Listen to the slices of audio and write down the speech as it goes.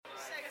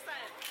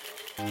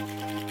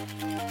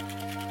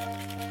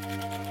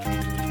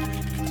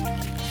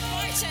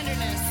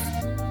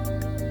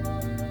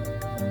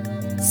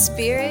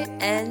Spirit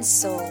and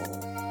Soul,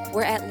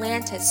 where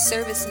Atlanta's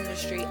service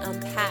industry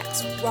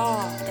unpacks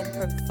raw and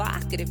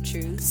provocative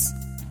truths,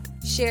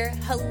 share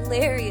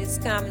hilarious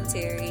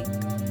commentary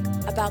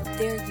about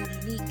their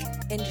unique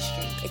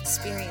industry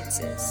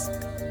experiences.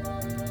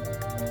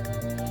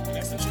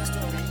 That's a true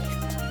story.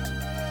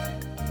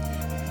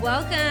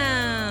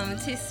 Welcome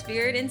to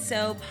Spirit and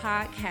Soul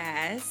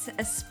Podcast,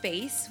 a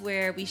space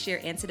where we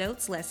share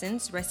antidotes,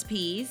 lessons,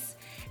 recipes,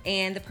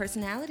 and the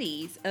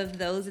personalities of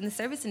those in the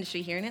service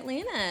industry here in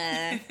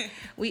Atlanta.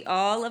 We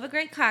all love a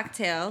great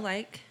cocktail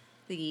like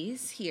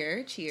these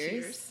here.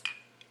 Cheers.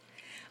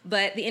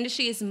 But the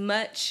industry is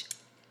much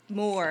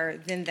more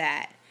than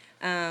that.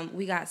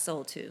 We got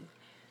soul too.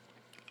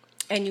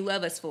 And you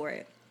love us for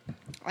it.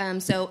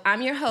 So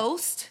I'm your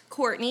host,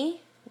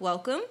 Courtney.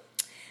 Welcome.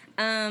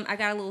 I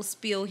got a little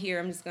spiel here.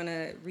 I'm just going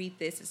to read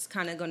this. It's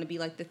kind of going to be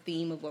like the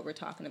theme of what we're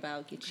talking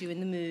about. Get you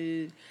in the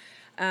mood.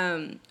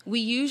 We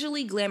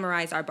usually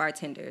glamorize our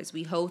bartenders.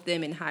 We hold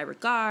them in high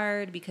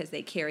regard because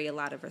they carry a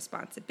lot of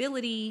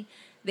responsibility.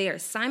 They are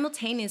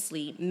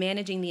simultaneously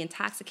managing the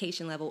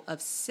intoxication level of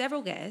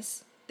several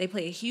guests. They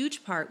play a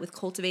huge part with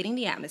cultivating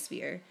the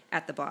atmosphere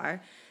at the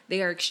bar.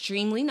 They are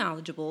extremely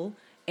knowledgeable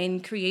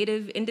and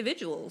creative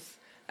individuals.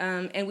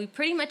 And we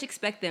pretty much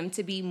expect them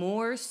to be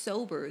more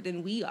sober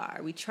than we are.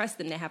 We trust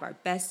them to have our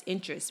best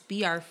interests,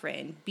 be our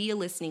friend, be a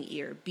listening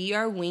ear, be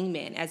our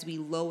wingman as we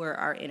lower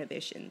our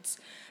inhibitions.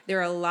 There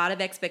are a lot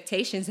of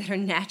expectations that are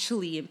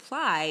naturally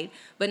implied,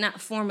 but not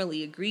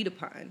formally agreed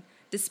upon,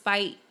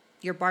 despite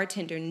your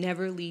bartender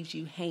never leaves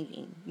you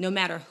hanging, no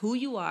matter who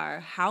you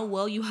are, how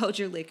well you hold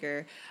your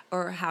liquor,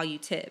 or how you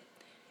tip.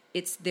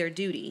 It's their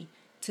duty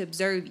to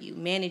observe you,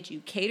 manage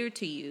you, cater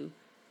to you,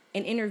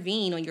 and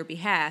intervene on your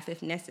behalf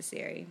if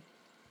necessary.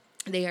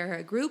 They are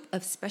a group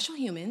of special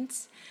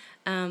humans,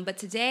 but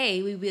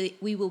today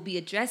we will be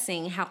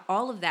addressing how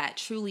all of that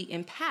truly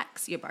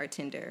impacts your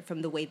bartender,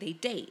 from the way they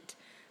date,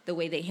 the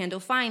way they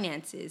handle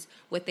finances,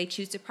 what they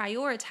choose to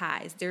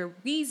prioritize, their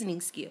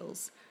reasoning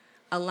skills.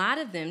 A lot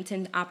of them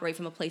tend to operate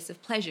from a place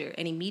of pleasure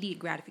and immediate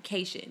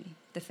gratification.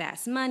 The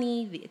fast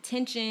money, the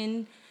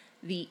attention,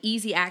 the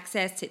easy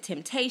access to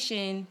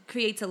temptation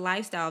creates a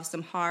lifestyle of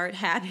some hard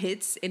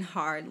habits and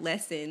hard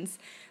lessons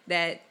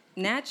that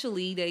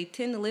naturally they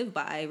tend to live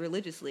by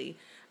religiously.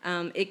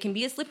 It can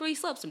be a slippery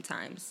slope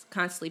sometimes,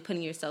 constantly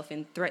putting yourself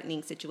in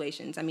threatening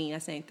situations. I mean, I'm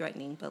saying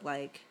threatening, but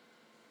like,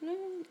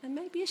 it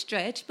might be a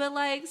stretch, but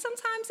like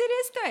sometimes it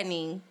is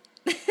threatening.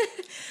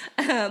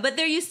 But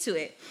they're used to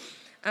it.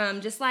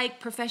 Just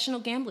like professional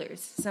gamblers,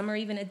 some are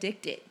even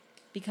addicted,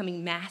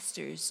 becoming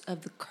masters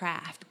of the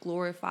craft,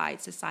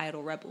 glorified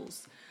societal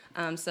rebels.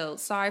 So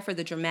sorry for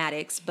the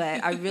dramatics,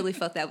 but I really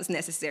felt that was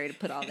necessary to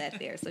put all that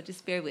there. So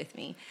just bear with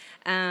me.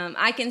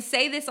 I can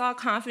say this all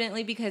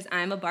confidently because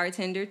I'm a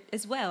bartender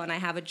as well, and I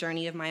have a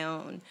journey of my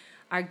own.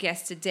 Our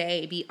guest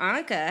today,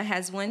 Bianca,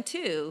 has one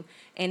too,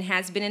 and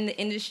has been in the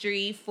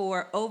industry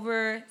for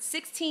over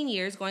 16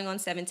 years, going on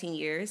 17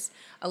 years.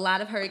 A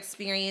lot of her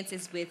experience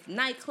is with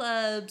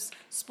nightclubs,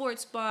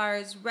 sports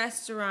bars,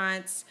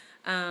 restaurants,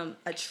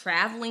 a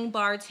traveling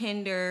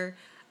bartender,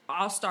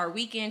 All-Star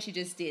Weekend, she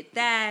just did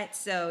that.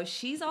 So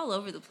she's all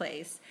over the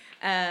place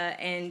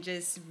and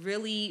just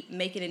really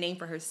making a name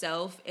for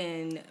herself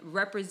and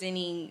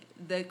representing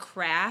the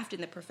craft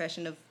and the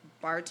profession of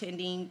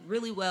bartending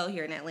really well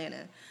here in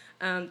Atlanta.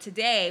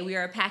 Today, we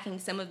are unpacking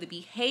some of the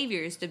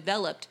behaviors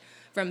developed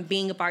from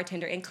being a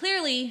bartender. And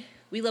clearly,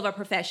 we love our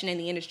profession and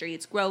the industry,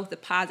 its growth, the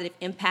positive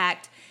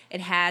impact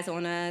it has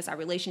on us, our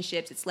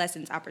relationships, its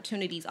lessons,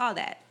 opportunities, all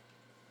that.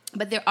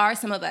 But there are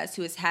some of us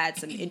who has had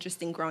some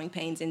interesting growing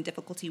pains and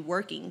difficulty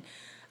working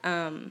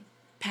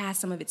past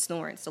some of its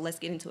thorns. So let's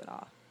get into it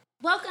all.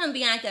 Welcome,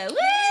 Bianca. Woo!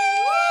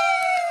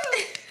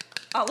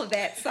 All of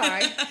that.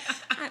 Sorry.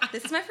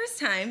 This is my first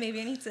time. Maybe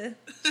I need to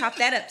chop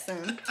that up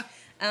some.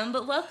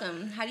 But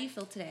welcome. How do you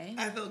feel today?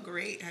 I feel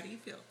great. How do you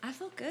feel? I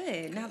feel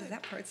good. Now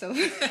that part's over.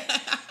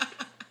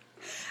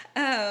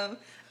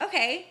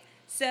 Okay.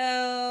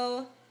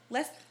 So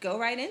let's go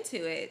right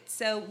into it.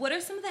 So what are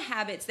some of the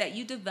habits that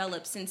you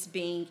developed since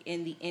being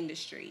in the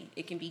industry?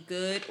 It can be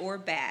good or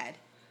bad.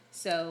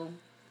 So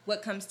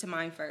what comes to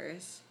mind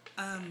first?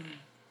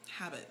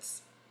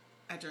 Habits.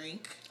 I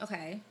drink.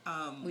 Okay.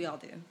 We all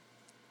do.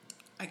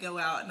 I go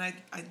out and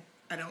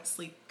I don't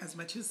sleep as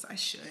much as I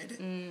should.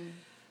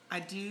 I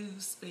do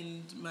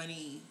spend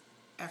money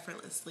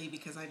effortlessly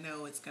because I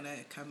know it's going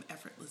to come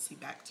effortlessly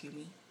back to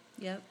me.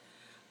 Yep.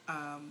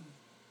 I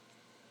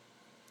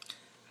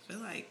feel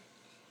like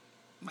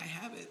my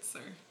habits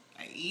are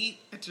I eat,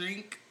 I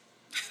drink,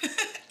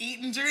 eat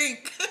and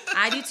drink.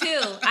 I do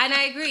too. And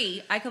I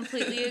agree. I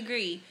completely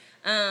agree.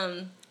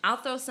 I'll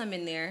throw some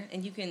in there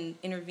and you can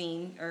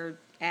intervene or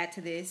add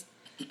to this.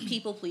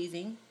 People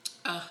pleasing.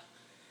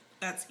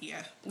 That's,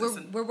 yeah.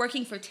 We're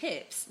working for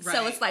tips. Right.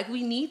 So it's like,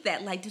 we need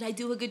that. Like, did I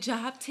do a good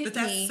job? Tip But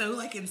that's me. so,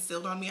 like,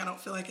 instilled on me. I don't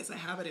feel like it's a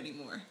habit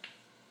anymore.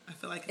 I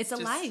feel like It's a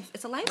just, life.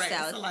 It's a lifestyle.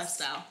 Right, it's a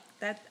lifestyle.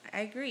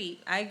 I agree.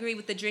 I agree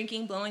with the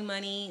drinking, blowing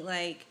money,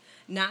 like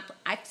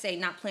I'd say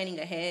not planning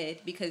ahead,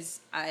 because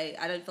I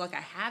don't feel like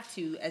I have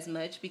to as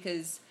much,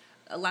 because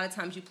a lot of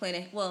times you plan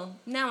it. Well,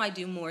 now I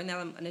do more. Now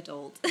I'm an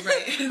adult.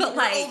 Right. But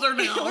We're older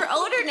now. We're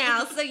older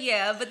now. So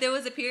yeah, but there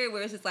was a period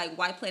where it's just like,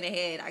 why plan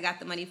ahead? I got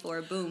the money for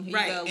it. Boom. Here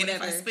you go. Whatever. And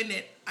if I spend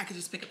it, I could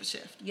just pick up a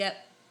shift. Yep.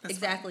 That's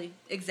exactly. fine.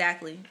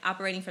 Exactly.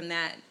 Operating from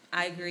that.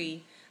 I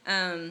agree.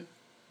 And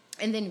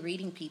then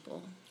reading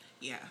people.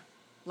 Yeah.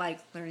 Like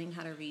learning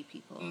how to read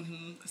people.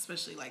 Mm-hmm.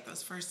 Especially like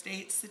those first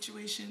date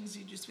situations.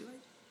 You just be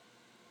like.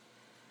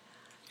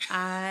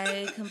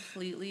 I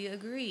completely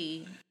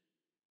agree.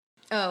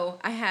 Oh,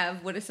 I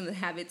have. What are some of the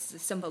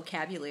habits, some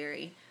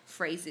vocabulary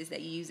phrases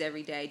that you use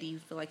every day? Do you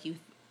feel like you've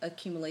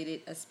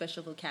accumulated a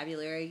special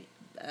vocabulary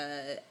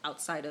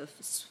outside of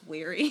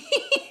swearing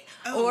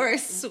or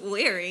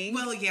swearing?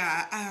 Well,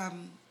 yeah.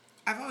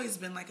 I've always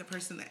been like a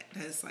person that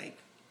does like,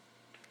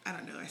 I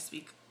don't know, I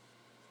speak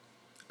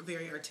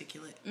very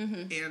articulate.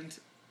 Mm-hmm. And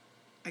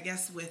I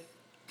guess with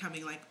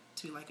coming like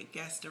to like a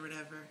guest or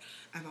whatever,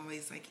 I'm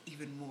always like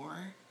even more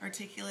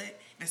articulate.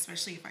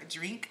 Especially if I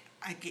drink,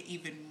 I get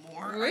even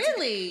more.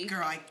 Really?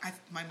 Girl,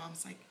 my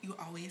mom's like, you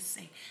always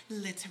say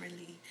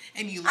literally.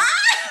 And you like,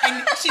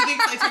 and she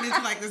thinks I turn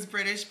into like this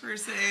British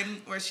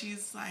person, or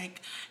she's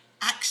like,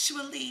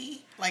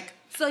 actually, like.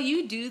 So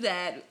you do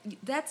that.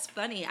 That's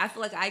funny. I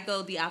feel like I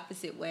go the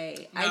opposite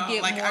way. No, I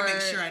get like more. I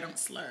make sure I don't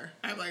slur.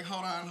 I'm like,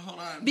 hold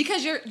on.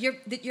 Because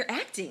you're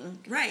acting.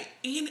 Right.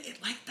 And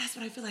like that's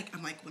what I feel like.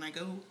 I'm like, when I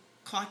go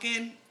clock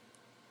in,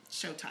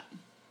 showtime.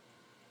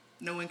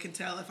 No one can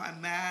tell if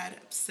I'm mad,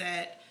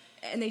 upset.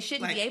 And they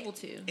shouldn't like, be able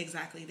to.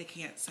 Exactly. They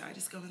can't. So I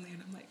just go in there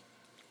and I'm like,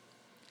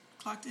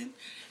 clocked in.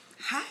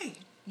 Hi.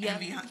 Yep. I'm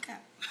Bianca.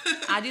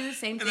 I do the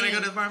same thing. And then I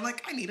go to the bar, I'm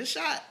like, I need a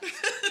shot.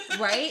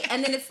 Right?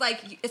 And then it's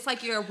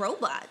like you're a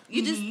robot.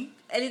 You just, and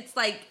it's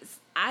like,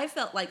 I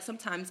felt like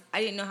sometimes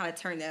I didn't know how to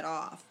turn that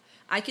off.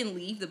 I can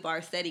leave the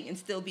bar setting and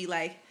still be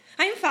like,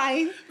 I'm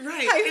fine.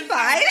 Right. I'm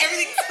fine.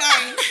 Everything's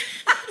fine.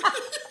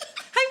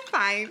 I'm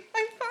fine.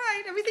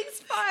 Everything's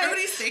fine.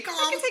 Everybody stay calm.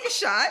 I can take a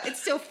shot.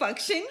 It's still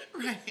function.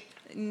 Right.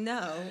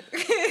 No.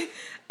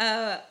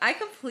 I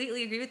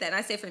completely agree with that. And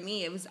I say for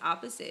me, it was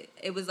opposite.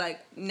 It was like,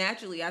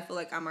 naturally, I feel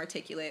like I'm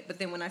articulate. But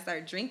then when I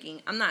started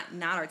drinking, I'm not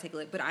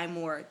articulate, but I'm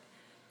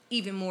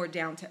even more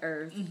down to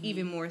earth,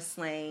 even more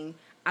slang.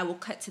 I will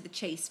cut to the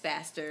chase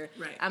faster.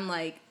 Right. I'm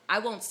like, I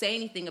won't say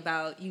anything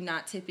about you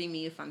not tipping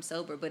me if I'm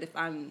sober. But if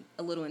I'm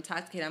a little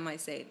intoxicated, I might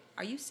say,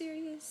 are you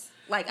serious?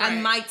 Like, right. I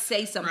might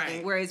say something.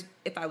 Right. Whereas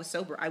if I was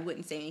sober, I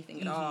wouldn't say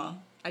anything at all.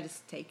 I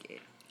just take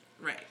it.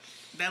 Right.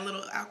 That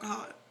little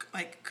alcohol,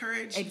 like,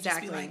 courage.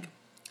 Exactly. You just be like,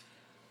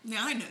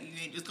 now I know you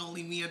ain't just gonna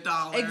leave me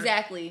 $1.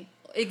 Exactly.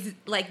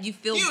 Like you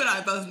feel. You and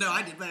I both know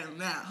I did better than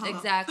that. Huh?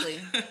 Exactly.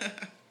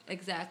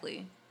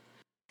 Exactly.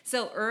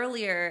 So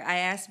earlier I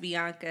asked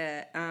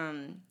Bianca,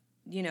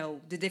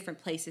 the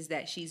different places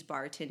that she's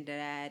bartended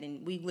at,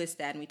 and we list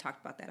that and we talked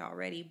about that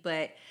already.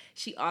 But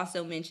she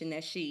also mentioned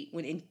that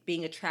when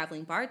being a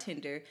traveling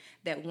bartender,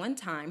 that one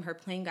time her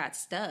plane got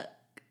stuck.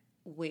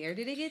 Where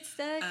did it get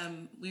stuck?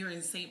 We were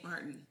in St.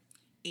 Martin,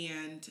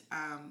 and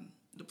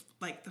the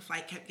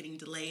flight kept getting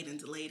delayed.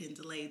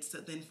 So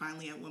then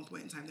finally at one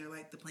point in time, they're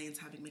like, the plane's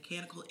having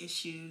mechanical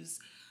issues.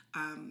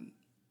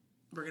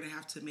 We're gonna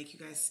have to make you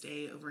guys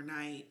stay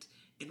overnight,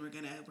 and we're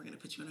gonna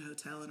put you in a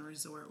hotel, in a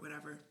resort,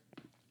 whatever.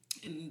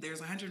 And there's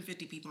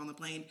 150 people on the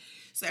plane,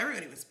 so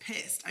everybody was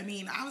pissed. I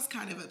mean, I was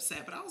kind of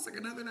upset, but I was like,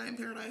 another night in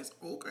paradise,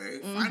 okay,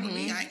 fine with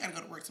me. I ain't gotta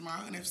go to work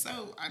tomorrow, and if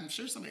so, I'm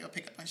sure somebody will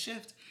pick up my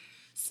shift.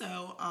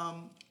 So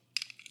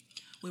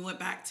we went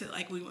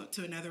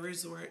to another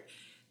resort.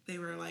 They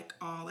were like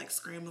all like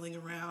scrambling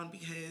around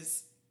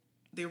because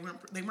they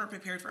weren't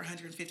prepared for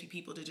 150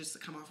 people to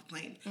just come off a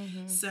plane.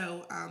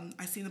 So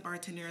I seen the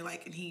bartender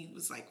and he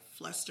was like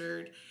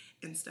flustered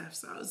and stuff.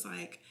 So I was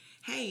like,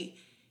 hey,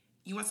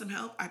 you want some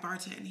help? I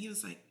bartend. And he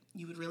was like,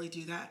 you would really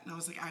do that? And I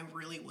was like, I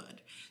really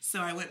would. So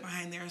I went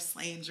behind there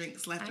slaying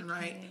drinks left and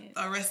right.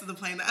 The rest of the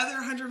plane, the other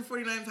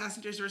 149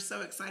 passengers were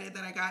so excited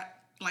that I got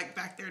like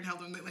back there and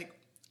held them.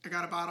 I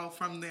got a bottle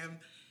from them,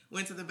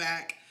 went to the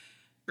back,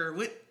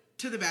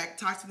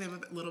 talked to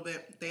them a little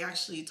bit. They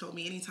actually told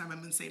me anytime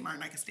I'm in St.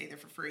 Martin, I can stay there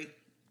for free.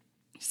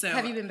 So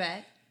have you been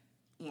back?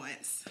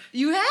 Once.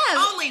 You have?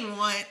 Only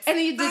once. And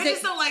I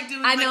just don't like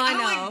doing. I know. I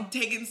don't like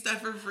taking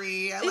stuff for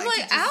free. I like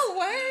to just, I'll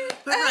work.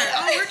 But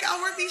right,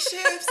 I'll work these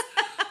shifts.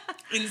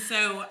 And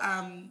so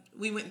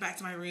we went back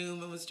to my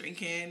room and was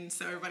drinking.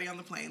 So everybody on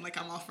the plane, like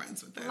I'm all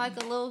friends with them. Like a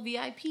little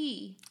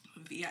VIP.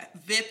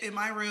 VIP in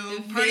my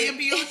room, party and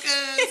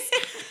Bianca's.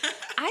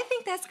 I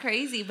think that's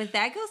crazy, but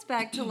that goes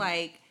back to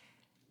like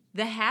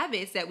the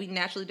habits that we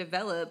naturally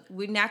develop.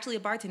 We're naturally a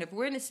bartender. If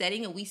we're in a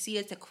setting and we see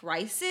it's a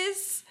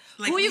crisis,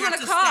 who are you going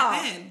to call?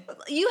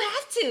 You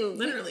have to.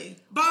 Literally.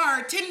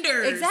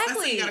 Bartenders. Exactly. That's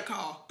what you got to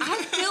call.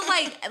 I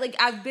feel like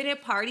I've been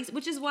at parties,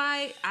 which is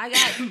why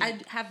I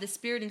have the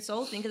spirit and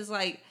soul thing, because it's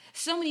like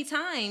so many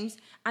times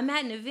I'm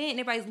at an event and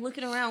everybody's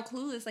looking around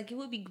clueless. Like, it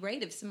would be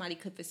great if somebody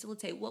could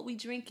facilitate what we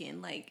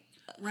drinking. Like,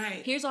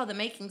 Right. Here's all the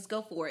makings,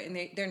 go for it.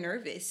 And they're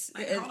nervous.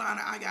 Like, hold on,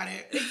 I got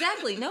it.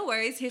 Exactly. No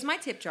worries. Here's my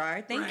tip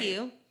jar. Thank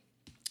you.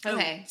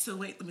 Okay. Oh, so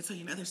wait, let me tell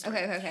you another story.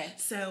 Okay.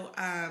 So,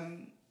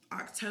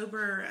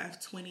 October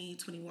of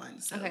 2021,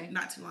 so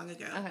not too long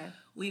ago,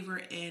 we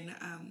were in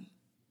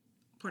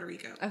Puerto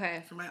Rico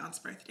for my aunt's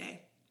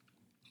birthday.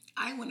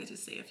 I wanted to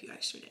stay a few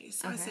extra days,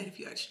 so I stayed a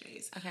few extra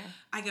days.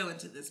 I go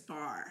into this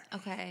bar,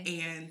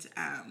 and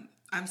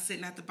I'm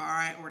sitting at the bar.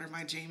 I order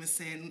my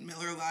Jameson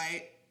Miller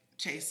Lite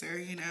chaser,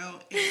 you know,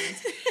 and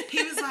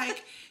he was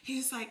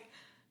like,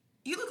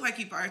 you look like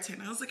you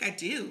bartend. I was like, I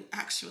do,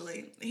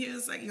 actually. He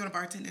was like, you want to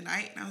bartend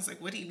tonight? And I was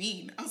like, what do you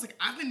mean? I was like,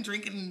 I've been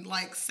drinking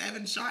like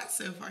 7 shots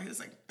so far. He was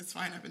like, it's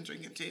fine, I've been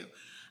drinking too.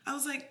 I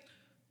was like,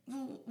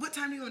 well, what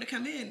time do you want to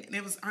come in? And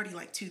it was already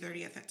like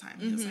 2:30 at that time.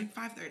 He was like,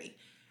 5:30.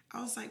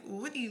 I was like,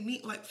 well, what do you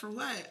mean? Like, for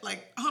what?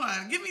 Like, hold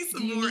on, give me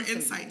some more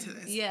insight to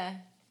this. Yeah.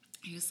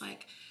 He was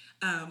like,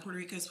 Puerto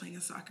Rico's playing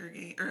a soccer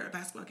game or a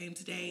basketball game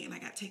today, and I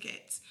got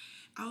tickets.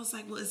 I was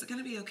like, well, is it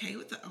going to be okay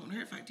with the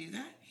owner if I do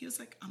that? He was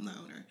like, I'm the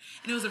owner.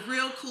 And it was a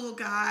real cool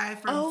guy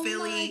from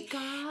Philly.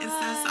 God. And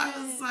stuff. So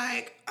I was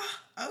like,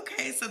 oh,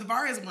 okay. So the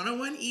bar is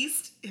 101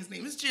 East. His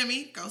name is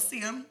Jimmy. Go see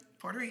him.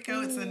 Puerto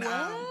Rico. It's in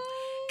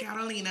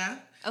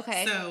Catalina.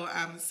 Okay. So,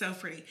 so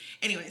pretty.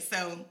 Anyway,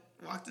 so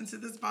walked into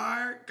this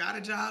bar, got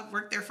a job,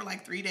 worked there for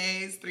like 3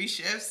 days, 3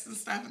 shifts and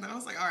stuff. And then I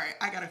was like, all right,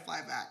 I got to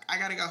fly back. I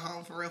got to go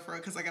home for real,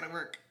 because I got to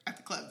work at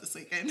the club this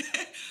weekend.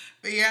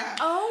 But yeah.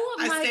 Oh,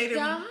 my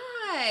gosh.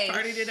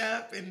 Partied it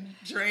up and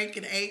drank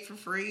and ate for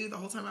free the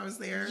whole time I was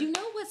there. You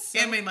know what's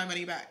and made my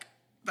money back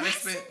that I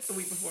spent the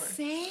week before.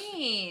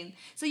 Insane.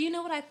 So you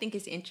know what I think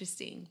is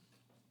interesting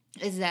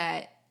is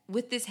that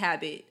with this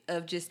habit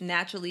of just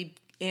naturally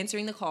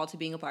answering the call to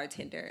being a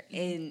bartender,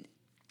 and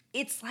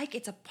it's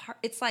a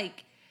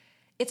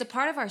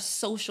part of our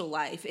social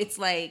life. It's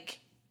like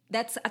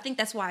I think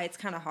that's why it's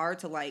kind of hard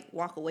to like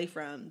walk away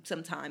from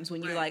sometimes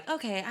when you're like,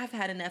 okay, I've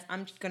had enough.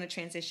 I'm just going to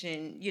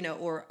transition, you know,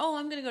 or, oh,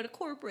 I'm going to go to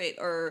corporate,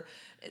 or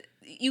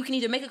you can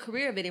either make a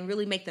career of it and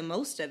really make the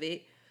most of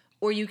it,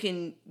 or you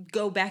can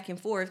go back and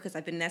forth, because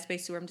I've been in that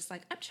space too where I'm just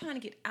like, I'm trying to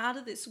get out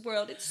of this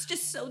world. It's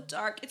just so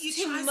dark. It's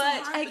too much. So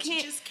hard, I can't.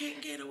 You just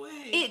can't get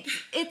away.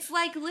 It's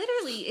like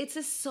literally, it's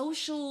a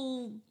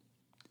social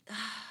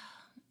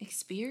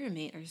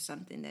experiment or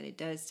something that it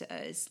does to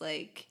us.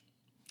 Like,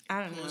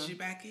 I don't know. Pulls you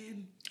back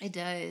in. It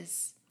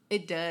does.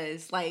 It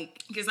does.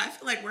 Like, because I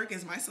feel like work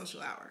is my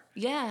social hour.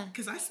 Yeah.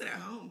 Because I sit at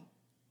home.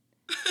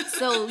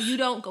 So you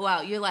don't go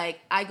out. You're like,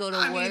 I go to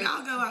work. I mean,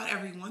 I'll go out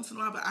every once in a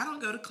while, but I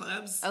don't go to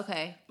clubs.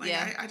 Okay. Like,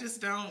 yeah. I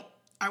just don't.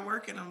 I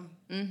work in them.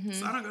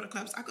 So I don't go to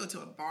clubs. I go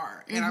to a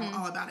bar, and I'm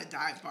all about a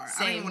dive bar. Same.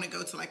 I don't even want to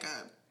go to like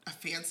a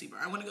fancy bar.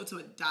 I want to go to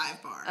a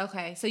dive bar.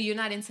 Okay. So you're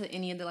not into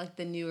any of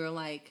the newer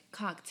like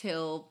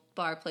cocktail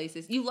bar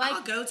places. You like,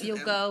 I'll go to you'll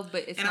them, go,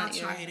 but it's and not I'll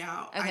try it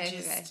out.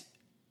 Okay,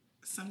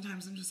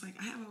 sometimes I'm just like,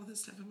 I have all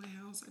this stuff in my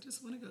house. I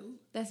just want to go.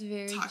 That's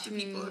very talk true.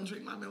 to people and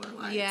drink my Miller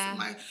Lights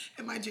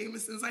and my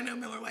Jamesons. I know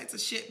Miller Lights a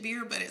shit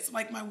beer, but it's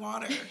like my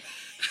water.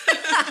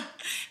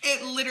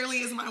 It literally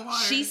is my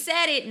water. She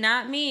said it,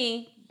 not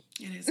me.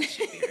 It is a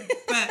shit beer,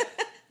 but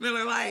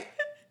Miller Lite.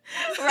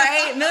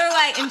 Right, Miller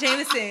Lite and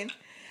Jameson.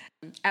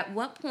 At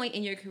what point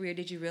in your career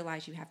did you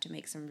realize you have to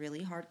make some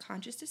really hard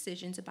conscious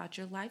decisions about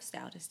your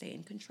lifestyle to stay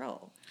in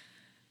control?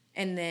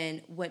 And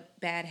then what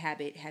bad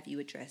habit have you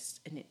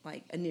addressed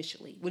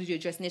initially? What did you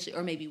address initially,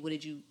 or maybe what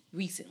did you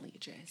recently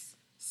address?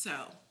 So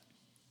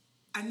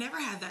I never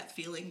had that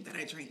feeling that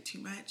I drank too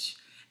much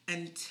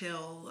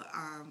until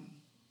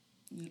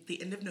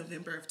the end of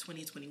November of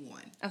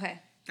 2021. Okay.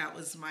 That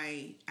was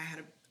I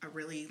had a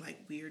really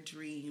weird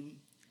dream,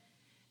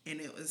 and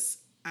it was,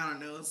 I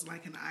don't know, it was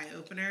like an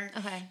eye-opener.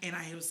 Okay. And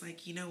I was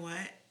like, you know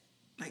what?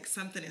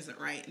 Something isn't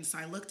right. And so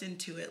I looked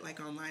into it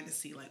online to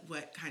see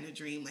what kind of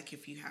dream,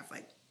 if you have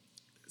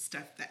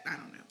stuff that, I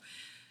don't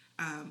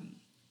know.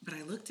 But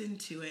I looked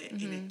into it,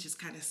 and it just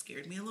kind of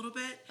scared me a little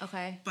bit.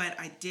 Okay. But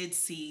I did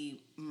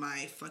see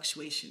my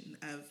fluctuation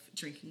of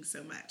drinking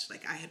so much.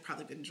 I had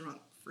probably been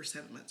drunk for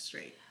 7 months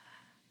straight.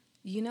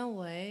 You know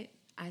what?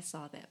 I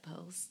saw that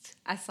post.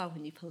 I saw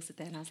when you posted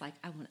that, and I was like,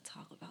 I want to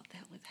talk about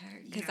that with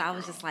her. Because I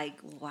was just like,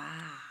 wow.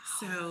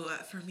 So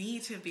for me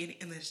to be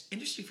in this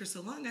industry for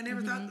so long, I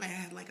never thought I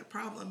had a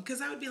problem.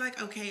 Because I would be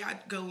like, okay,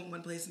 I'd go in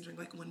one place and drink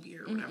one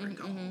beer or whatever and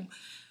go home.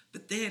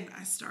 But then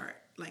I start,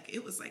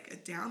 it was a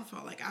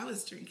downfall. I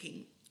was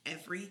drinking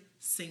every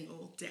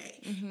single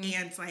day.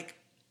 And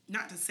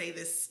not to say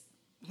this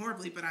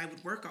horribly, but I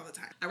would work all the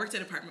time. I worked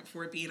at Apartment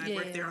 4B, and I'd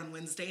work there on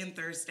Wednesday and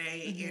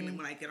Thursday. And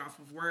when I get off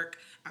of work,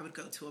 I would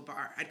go to a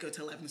bar. I'd go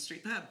to 11th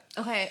Street Pub.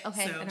 Okay.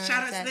 So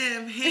shout out to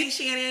them. Hey,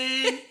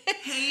 Shannon.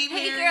 Hey,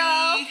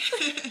 Mary.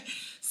 Hey, girl.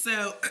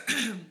 So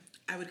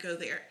I would go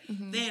there.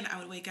 Then I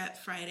would wake up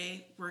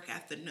Friday, work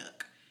at the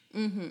Nook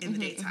in the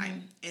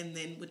daytime, and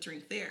then would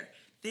drink there.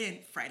 Then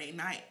Friday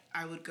night,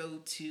 I would go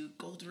to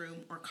Gold Room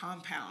or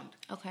Compound.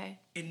 Okay.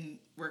 And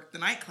work the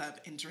nightclub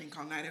and drink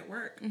all night at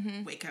work.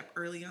 Wake up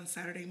early on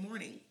Saturday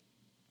morning.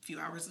 Few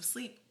hours of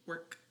sleep.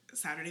 Work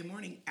Saturday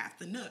morning at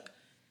the Nook.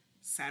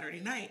 Saturday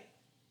night,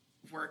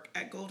 work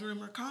at Gold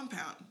Room or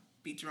Compound,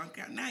 be drunk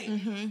at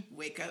night,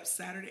 wake up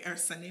Saturday or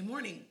Sunday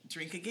morning,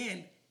 drink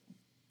again,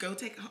 go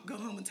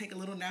home and take a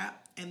little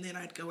nap, and then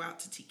I'd go out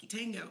to Tiki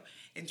Tango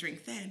and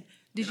drink then.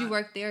 Did you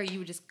work there, or you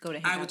would just go to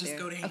hang out there? I would just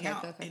go to hang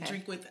out and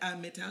drink with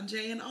Midtown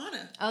Jay and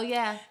Anna. Oh,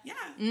 yeah. Yeah,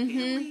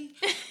 family.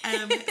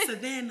 So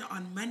then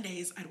on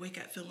Mondays, I'd wake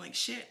up feeling like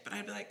shit, but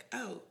I'd be like,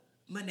 oh,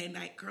 Monday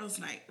night, girls'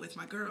 night with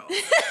my girls.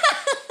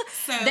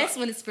 So that's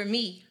when it's for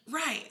me.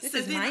 Right. This so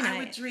is then my I night.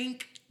 would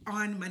drink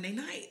on Monday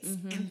nights,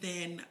 and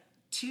then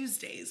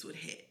Tuesdays would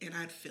hit, and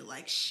I'd feel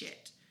like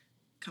shit.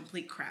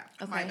 Complete crap.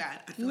 Okay. My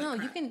bad. I'd feel like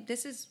crap. You can,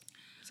 this is...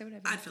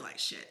 I'd feel like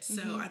shit.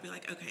 So I'd be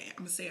like, okay, I'm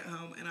going to stay at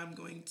home and I'm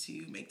going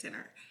to make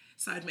dinner.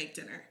 So I'd make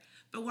dinner.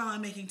 But while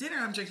I'm making dinner,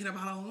 I'm drinking a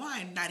bottle of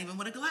wine, not even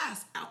with a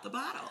glass, out the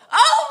bottle.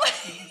 Oh!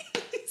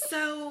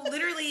 So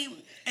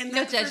literally, and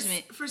no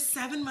judgment. For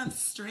 7 months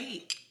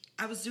straight,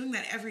 I was doing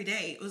that every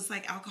day. It was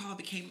like alcohol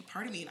became a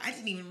part of me. And I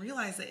didn't even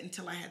realize it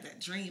until I had that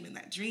dream. And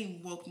that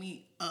dream woke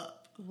me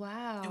up.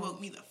 Wow. It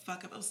woke me the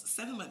fuck up. It was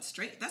 7 months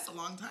straight. That's a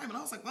long time. And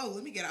I was like, whoa,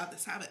 let me get out of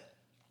this habit.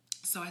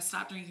 So I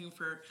stopped drinking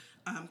for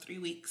 3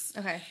 weeks.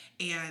 Okay.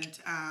 And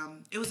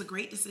it was a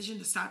great decision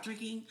to stop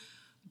drinking.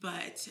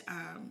 But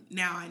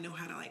now I know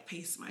how to like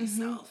pace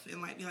myself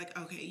and like be like,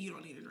 okay, you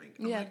don't need to drink.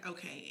 I'm like,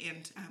 okay.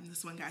 And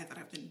this one guy that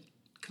I've been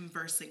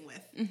conversing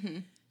with.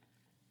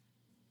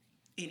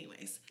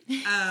 Anyways,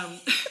 me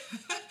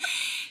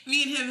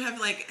and him have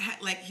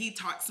like he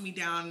talks me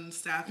down and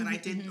stuff. And I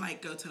did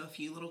like go to a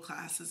few little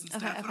classes and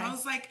stuff. And I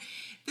was like,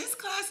 this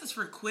class is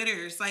for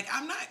quitters. Like,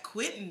 I'm not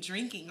quitting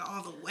drinking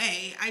all the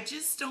way. I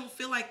just don't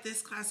feel like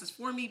this class is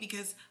for me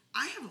because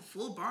I have a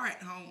full bar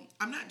at home.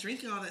 I'm not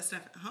drinking all that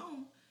stuff at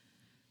home.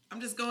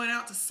 I'm just going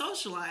out to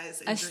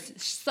socialize and drink.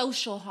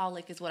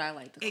 Socialholic is what I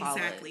like to call it.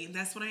 Exactly. And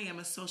that's what I am,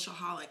 a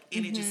socialholic.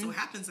 And it just so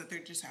happens that there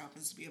just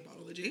happens to be a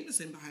bottle of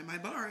Jameson behind my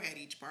bar at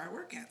each bar I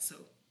work at. So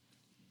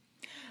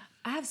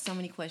I have so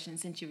many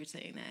questions since you were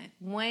saying that.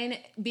 One,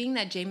 being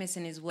that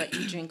Jameson is what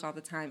you drink all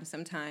the time,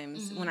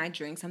 sometimes when I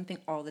drink something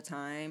all the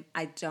time,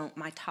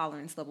 my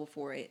tolerance level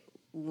for it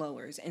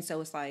lowers. And so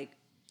it's like,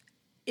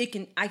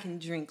 I can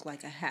drink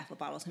like a half a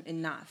bottle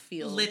and not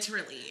feel.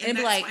 Literally. And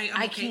that's like, why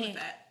I'm okay with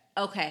that.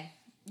 Okay.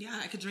 Yeah,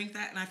 I could drink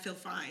that and I feel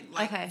fine.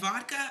 Like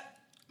vodka,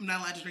 I'm not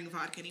allowed to drink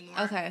vodka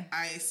anymore. Okay.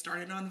 I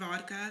started on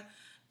vodka.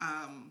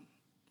 I'm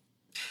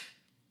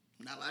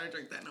not allowed to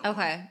drink that no more.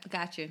 Okay,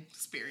 got you.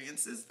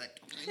 Experiences that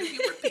don't need to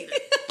be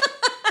repeated.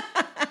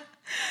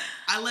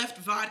 I left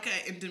vodka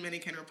in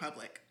Dominican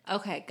Republic.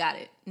 Okay, got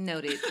it.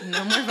 Noted.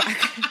 No more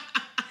vodka.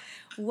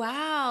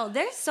 Wow,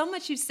 there's so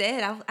much you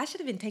said. I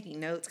should have been taking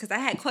notes because I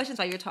had questions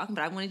while you were talking,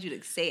 but I wanted you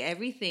to say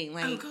everything.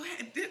 Like, oh, go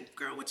ahead.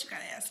 Girl, what you got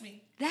to ask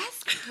me?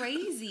 That's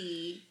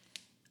crazy.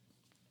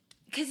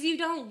 Because you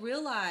don't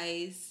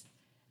realize...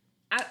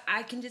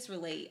 I can just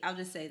relate. I'll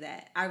just say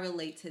that. I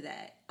relate to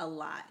that a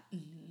lot.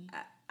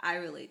 I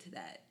relate to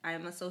that. I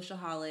am a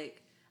socialholic.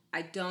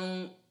 I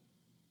don't...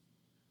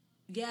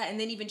 Yeah, and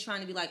then even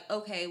trying to be like,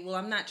 okay, well,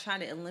 I'm not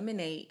trying to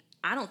eliminate...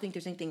 I don't think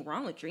there's anything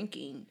wrong with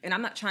drinking. And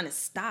I'm not trying to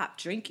stop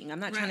drinking.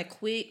 I'm not trying to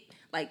quit.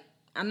 Like,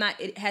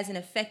 it hasn't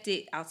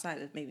affected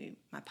outside of maybe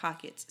my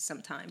pockets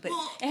sometime. But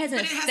it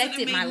hasn't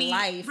affected my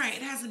life. Right.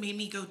 It hasn't made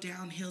me go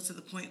downhill to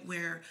the point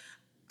where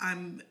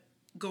I'm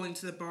going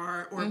to the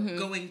bar or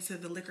going to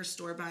the liquor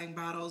store buying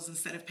bottles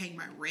instead of paying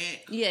my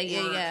rent.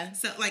 Yeah.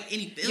 So, like,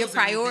 any bills. Your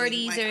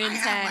priorities are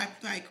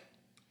intact.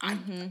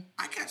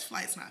 I catch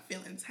flights not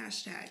feelings. #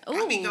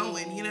 I be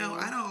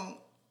going,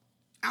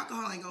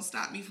 alcohol ain't gonna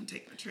stop me from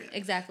taking a trip.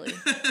 Exactly.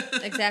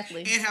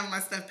 And having my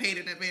stuff paid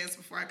in advance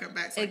before I come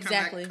back, so I come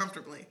back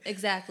comfortably.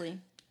 Exactly.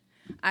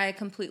 I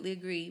completely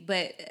agree,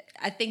 but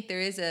I think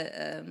there is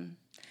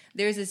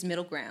there's this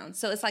middle ground.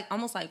 So it's like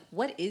almost like,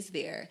 what is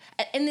there?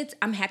 And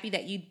I'm happy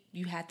that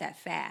you had that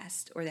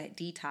fast or that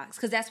detox,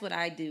 because that's what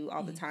I do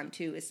all the time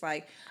too. It's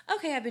like,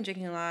 okay, I've been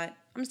drinking a lot.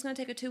 I'm just gonna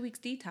take a 2 weeks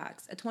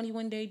detox, a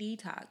 21-day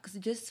detox,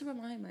 just to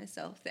remind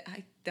myself that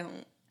I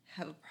don't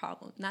have a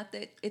problem. Not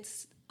that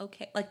it's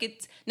okay, like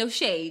it's no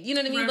shade, you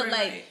know what I mean? But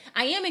like,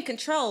 I am in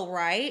control,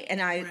 right? And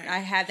I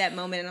have that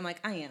moment and I'm like,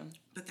 I am.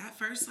 But that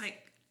first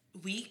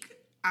week,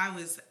 I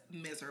was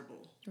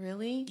miserable.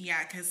 Really?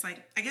 Yeah, because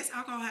I guess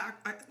alcohol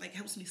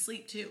helps me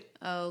sleep too.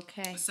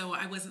 Okay. So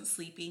I wasn't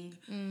sleeping.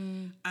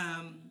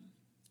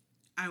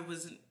 I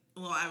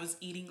was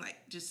eating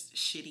just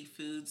shitty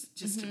foods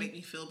just to make me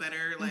feel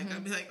better.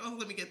 I'd be like, oh,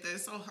 let me get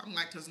this. Oh, I'm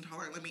lactose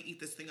intolerant. Let me eat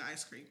this thing of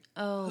ice cream.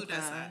 Oh, Who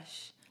does that?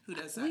 Who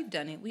does that? We've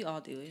done it. We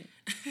all do it.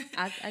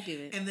 I do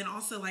it. And then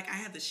also, I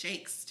had the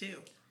shakes,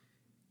 too.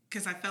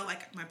 Because I felt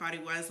like my body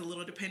was a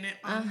little dependent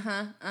on...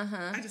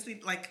 I just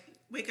need,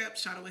 wake up,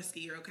 shot of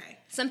whiskey, you're okay.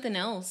 Something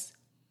else.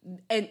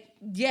 And,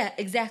 yeah,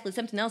 exactly.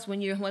 Something else.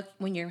 When you're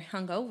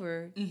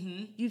hungover,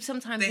 you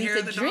sometimes need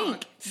to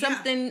drink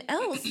something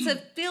else to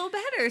feel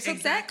better. So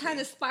that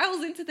kind of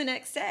spirals into the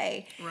next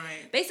day.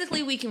 Right.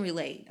 Basically, we can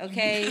relate,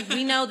 okay?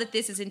 We know that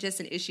this isn't just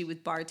an issue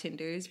with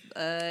bartenders.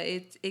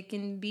 It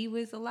can be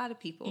with a lot of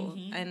people.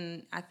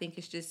 And I think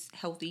it's just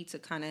healthy to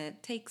kind of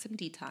take some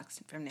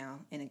detox from now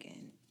and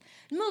again.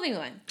 Moving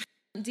on.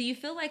 Do you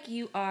feel like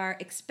you are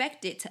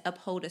expected to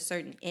uphold a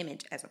certain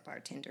image as a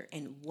bartender,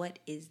 and what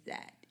is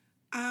that?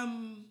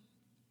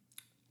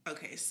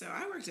 Okay, so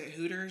I worked at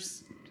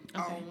Hooters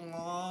a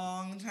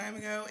long time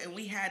ago, and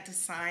we had to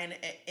sign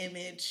an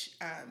image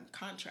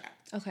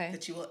contract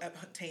that you will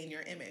obtain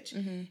your image.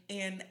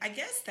 And I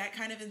guess that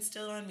kind of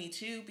instilled on me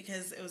too,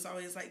 because it was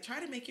always like,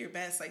 try to make your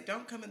best. Like,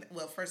 don't come in.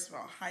 Well, first of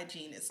all,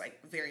 hygiene is like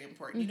very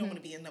important. You don't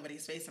want to be in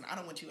nobody's face, and I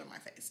don't want you in my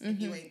face if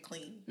you ain't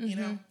clean, you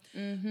know?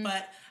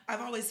 But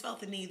I've always felt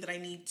the need that I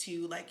need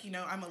to, like, you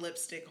know, I'm a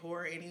lipstick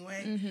whore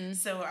anyway.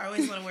 So I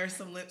always want to wear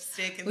some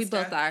lipstick and we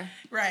stuff. both are.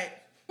 Right.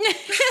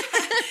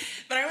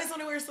 But I always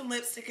want to wear some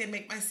lipstick and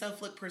make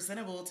myself look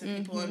presentable to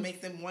people and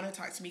make them want to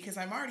talk to me, because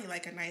I'm already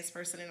like a nice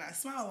person and I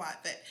smile a lot.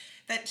 But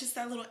that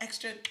little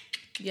extra,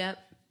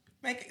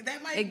 like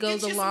that might it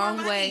goes get a you long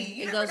some more way.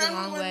 money. It goes a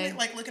long way.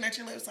 Like looking at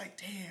your lips, like,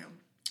 damn,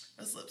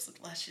 those lips look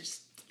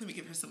luscious. Let me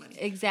give her some money.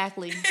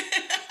 Exactly.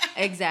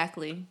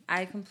 Exactly.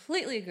 I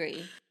completely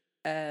agree.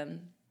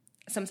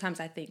 Sometimes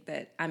I think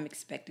that I'm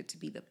expected to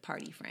be the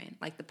party friend.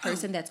 Like the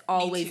person that's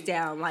always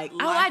down. Like,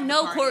 I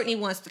know Courtney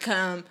wants to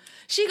come.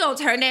 She gonna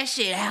turn that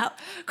shit out.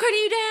 Courtney,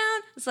 you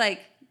down? It's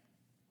like,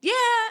 yeah,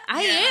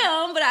 I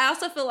am. But I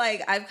also feel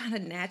like I've kind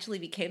of naturally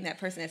became that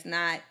person that's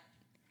not.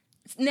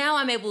 Now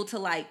I'm able to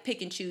like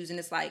pick and choose. And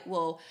it's like,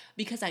 well,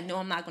 because I know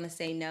I'm not going to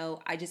say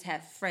no, I just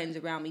have friends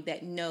around me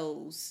that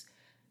knows.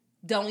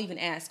 Don't even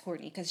ask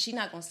Courtney, because she's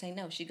not going to say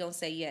no. She's going to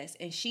say yes.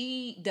 And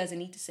she doesn't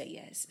need to say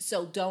yes.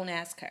 So don't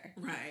ask her.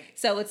 Right.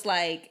 So it's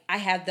like I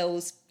have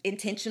those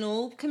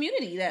intentional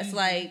community that's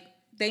like,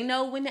 they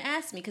know when to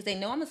ask me because they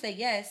know I'm going to say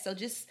yes. So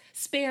just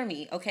spare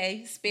me,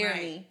 okay? Spare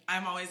me.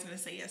 I'm always going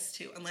to say yes,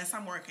 too, unless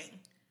I'm working.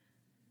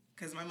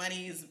 Because my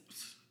money is,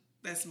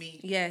 that's me.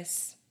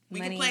 Yes.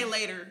 We can play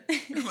later.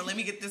 Well, let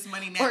me get this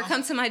money now. Or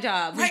come to my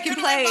job. Right, we can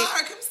come play. to my bar.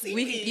 Come see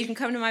me. You can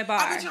come to my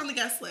bar. I'll put you on the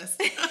guest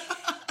list.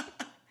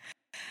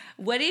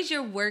 What is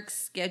your work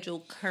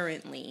schedule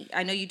currently?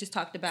 I know you just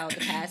talked about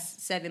the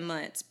past 7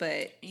 months,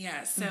 but...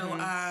 Yeah, so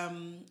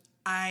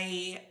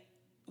I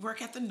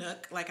work at the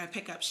Nook. Like, I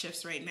pick up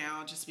shifts right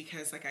now just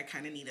because, like, I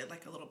kind of needed,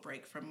 like, a little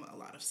break from a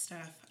lot of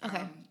stuff.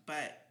 Okay.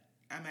 But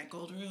I'm at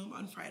Gold Room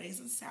on Fridays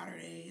and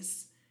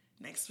Saturdays.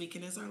 Next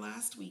weekend is our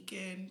last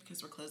weekend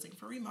because we're closing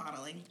for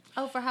remodeling.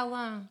 Oh, for how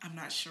long? I'm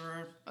not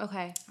sure.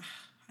 Okay.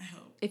 I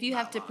hope. If you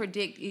have to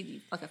predict,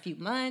 like a few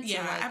months?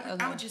 Yeah,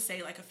 like, I would just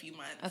say like a few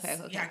months. Okay.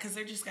 Yeah, because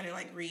they're just going to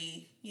like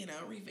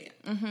revamp.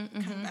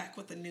 Come back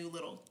with a new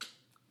little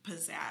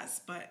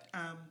pizzazz. But,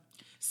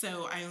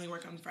 so I only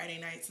work on Friday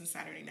nights and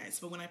Saturday nights.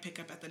 But when I pick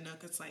up at the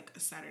Nook, it's like a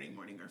Saturday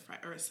morning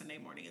or a Sunday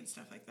morning and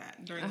stuff like that.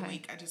 And during the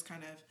week, I just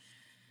kind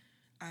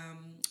of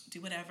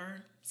do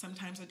whatever.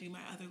 Sometimes I do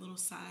my other little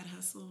side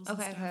hustles and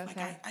stuff. Okay. Like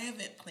I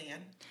event plan.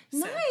 So.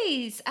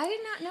 Nice. I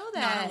did not know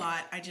that. Not a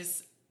lot.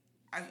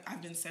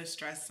 I've been so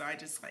stressed, so I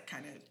just like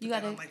kind of put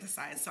that on like the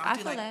side. So I'll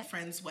do like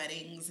friends'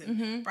 weddings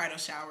and bridal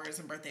showers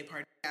and birthday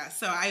parties. Yeah,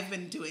 so I've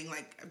been doing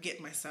like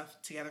getting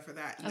myself together for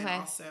that, and then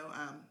also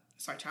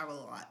so I travel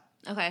a lot.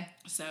 Okay.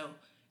 So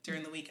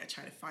during the week, I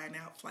try to find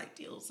out flight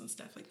deals and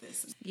stuff like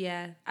this.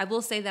 Yeah, I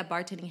will say that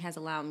bartending has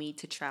allowed me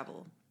to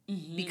travel.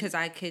 Because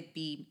I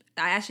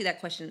asked you that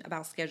question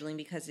about scheduling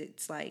because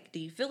it's like, do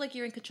you feel like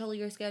you're in control of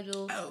your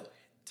schedule? Oh,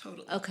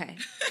 totally. Okay,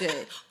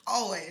 good.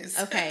 Always.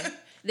 Okay.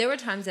 There were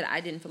times that I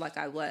didn't feel like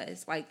I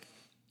was. Like,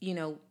 you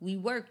know, we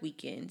work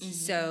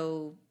weekends.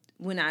 So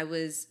when I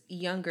was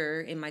younger,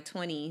 in my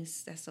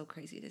 20s, that's so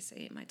crazy to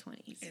say in my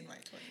 20s.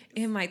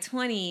 In my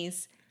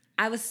 20s,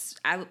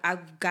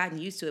 I've gotten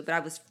used to it, but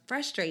I was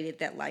frustrated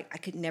that, like, I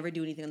could never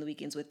do anything on the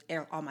weekends with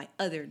all my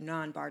other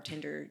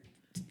non-bartender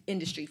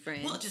industry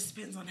friends. Well, it just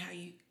depends on how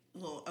you,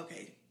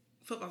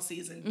 football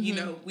season, you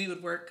know, we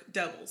would work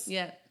doubles.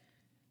 Yeah.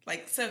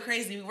 Like, so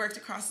crazy. We worked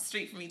across the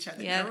street from each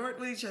other. Yep. Never worked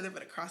with each other,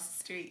 but across the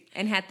street.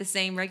 And had the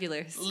same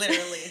regulars.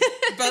 Literally.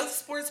 Both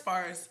sports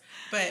bars.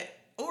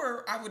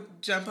 Or I would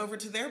jump over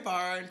to their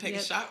bar and take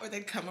a shot, or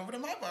they'd come over to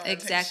my bar and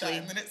take a shot.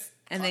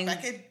 And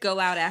then go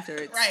out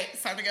afterwards. Right.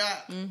 It's time to go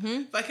out.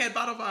 Buckhead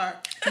Bottle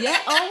Bar. Yeah.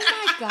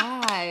 Oh,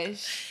 my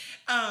gosh.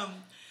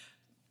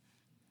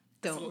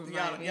 Don't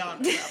remind me. Y'all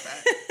know about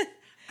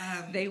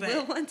that. They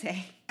will one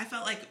day. I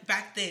felt like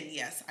back then,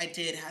 yes, I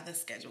did have a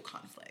schedule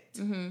conflict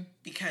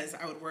because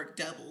I would work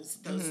doubles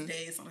those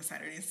days on a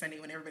Saturday and Sunday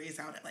when everybody's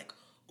out at like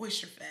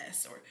Oyster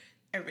Fest or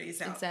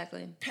everybody's out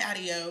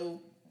patio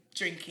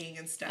drinking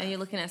and stuff. And you're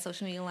looking at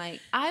social media like,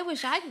 I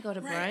wish I could go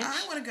to brunch. Right,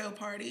 I want to go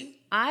party.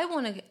 I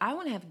want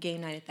to have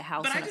game night at the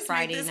house on a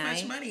Friday night. But I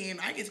just make this much money and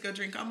I get to go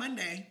drink on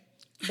Monday.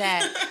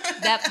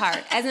 That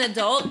part. As an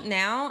adult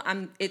now,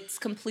 it's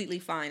completely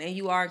fine, and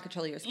you are in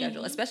control of your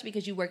schedule, especially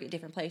because you work at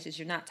different places.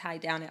 You're not tied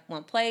down at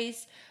one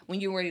place.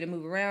 When you're ready to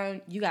move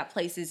around, you got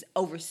places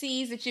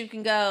overseas that you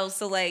can go.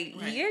 So like,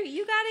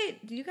 you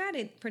got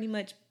it pretty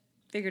much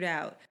figured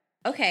out.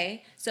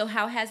 Okay, so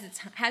how has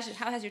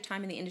your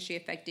time in the industry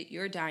affected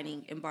your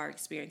dining and bar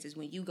experiences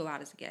when you go out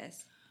as a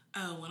guest?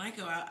 Oh, when I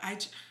go out,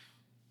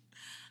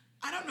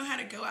 I don't know how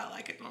to go out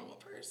like a normal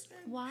person.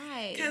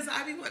 Why? Because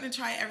I be wanting to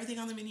try everything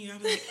on the menu. I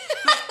be like,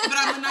 but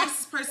I'm the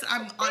nicest person. I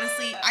am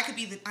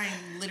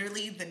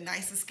literally the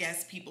nicest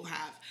guest people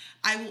have.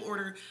 I will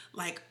order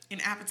like an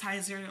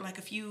appetizer, like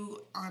a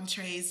few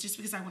entrees, just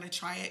because I want to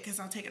try it.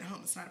 Because I'll take it home.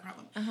 It's not a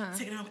problem.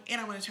 Take it home,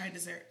 and I want to try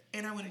dessert,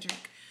 and I want to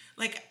drink.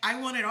 Like,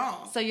 I want it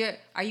all. So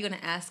are you going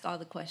to ask all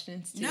the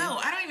questions too? No,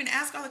 I don't even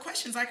ask all the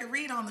questions. I could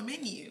read on the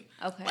menu.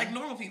 Okay. Like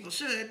normal people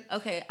should.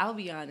 Okay, I'll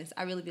be honest.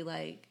 I really be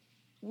like,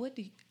 what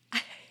do you...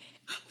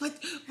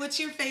 What's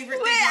your favorite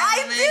thing?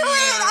 I do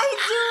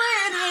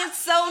it, and I'm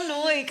so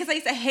annoyed because I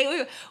used to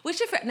hate.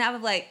 What's your favorite? Now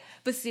I'm like,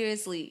 but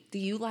seriously, do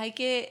you like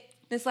it?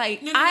 It's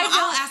like no,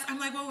 I'll ask. I'm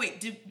like, well, wait.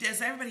 Does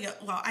everybody?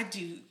 Well, I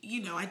do.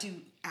 I do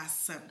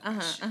ask some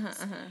questions.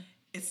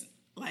 It's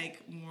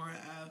like more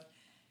of,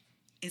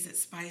 is it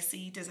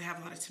spicy? Does it have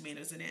a lot of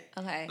tomatoes in it?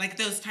 Okay. Like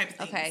those type of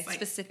things. Okay, like,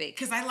 specific.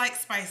 Because I like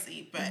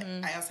spicy, but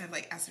I also have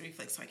like acid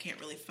reflux, so I can't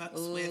really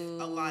fucks with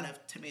a lot of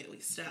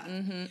tomatoey stuff.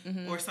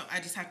 Or so I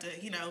just have to,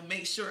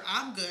 make sure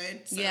I'm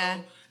good. So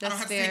I don't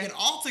have to take it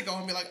all to go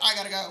and be like, I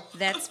gotta go.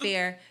 That's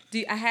fair.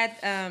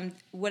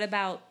 What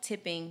about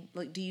tipping?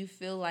 Like, do you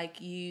feel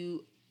like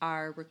you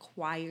are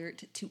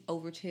required to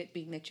over tip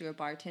being that you're a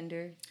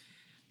bartender?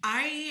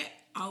 I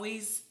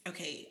always do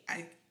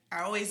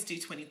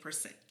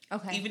 20%.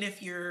 Okay. Even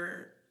if you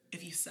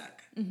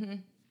suck.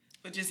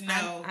 But just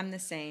know I'm the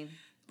same.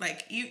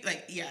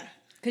 Yeah.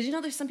 Because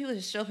there's some people that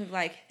just show up and be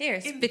like,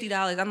 here's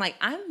 $50. I'm like,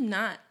 I'm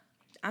not.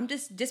 I'm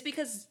just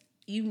because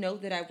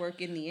that I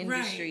work in the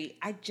industry.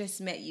 Right. I just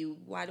met you.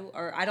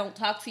 Or I don't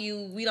talk to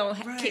you. We don't.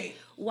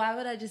 Why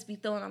would I just be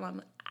throwing on my?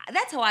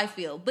 That's how I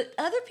feel. But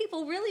other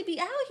people really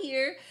be out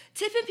here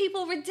tipping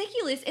people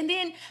ridiculous, and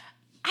then.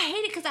 I hate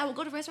it because I would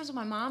go to restaurants with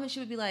my mom and she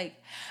would be like,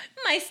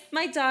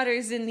 my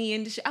daughter's in the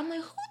industry. I'm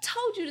like, who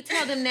told you to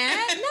tell them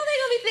that? Now they're going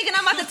to be thinking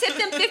I'm about to tip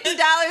them $50.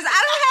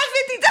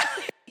 I don't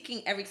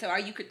have $50. So are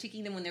you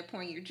critiquing them when they're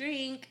pouring your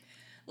drink?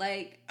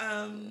 Like,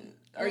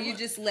 or you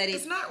just let it...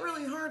 It's not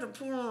really hard to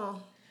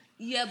pour.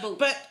 Yeah,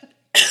 but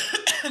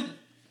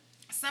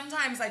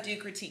sometimes I do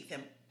critique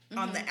them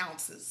on the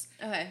ounces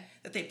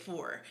that they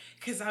pour.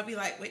 Because I'll be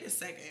like, wait a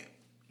second.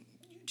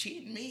 You're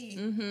cheating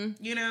me.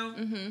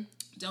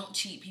 Don't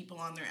cheat people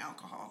on their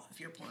alcohol if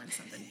you're pouring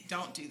something.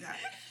 Don't do that.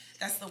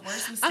 That's the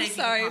worst mistake. I'm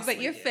sorry, but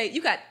your face,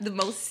 you got the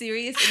most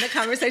serious in the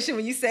conversation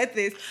when you said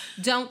this.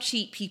 Don't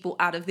cheat people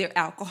out of their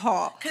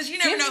alcohol. Because you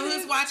never know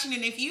who's watching.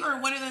 And if you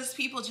are one of those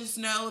people, just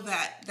know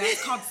that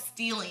that's called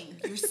stealing.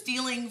 You're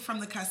stealing from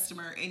the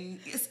customer. And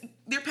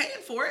they're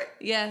paying for it.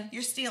 Yeah.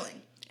 You're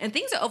stealing. And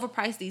things are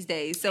overpriced these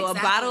days. So a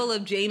bottle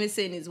of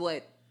Jameson is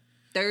what?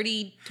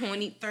 $35?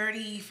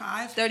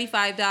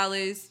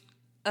 $35.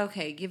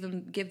 Okay, give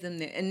them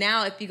that. And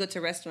now if you go to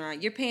a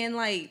restaurant, you're paying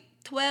like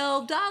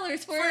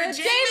 $12 for a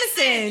Jameson.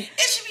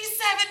 It should be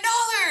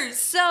 $7.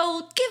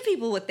 So give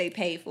people what they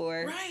pay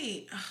for.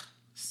 Right. Ugh,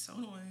 so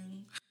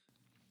annoying.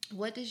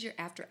 What does your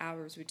after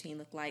hours routine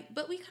look like?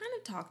 But we kind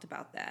of talked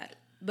about that.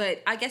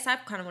 But I guess I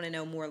kind of want to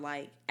know more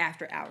like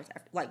after hours,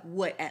 like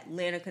what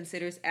Atlanta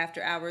considers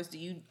after hours. Do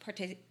you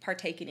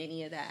partake in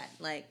any of that?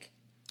 Like,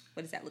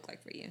 what does that look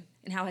like for you?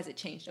 And how has it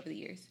changed over the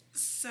years?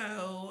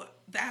 So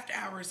the after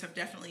hours have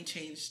definitely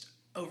changed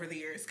over the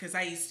years because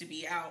I used to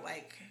be out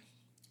like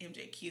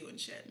MJQ and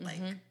shit.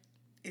 Like,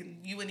 and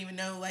you wouldn't even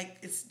know like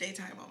it's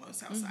daytime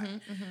almost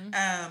outside.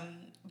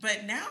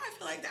 But now I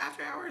feel like the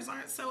after hours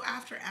aren't so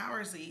after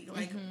hoursy.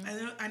 Like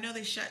I know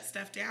they shut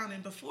stuff down.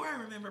 And before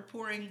I remember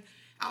pouring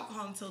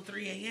alcohol until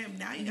 3 a.m.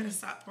 Now you got to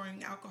stop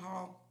pouring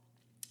alcohol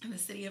in the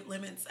city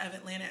limits of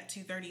Atlanta at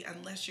 2:30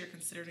 unless you're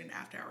considered an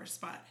after hours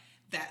spot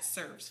that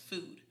serves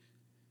food.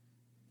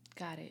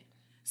 Got it.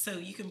 So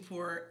you can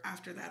pour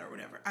after that or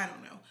whatever. I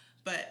don't know.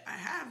 But I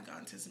have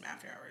gone to some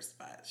after hours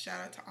spots. Shout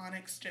out to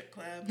Onyx Strip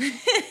Club.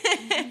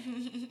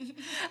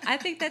 I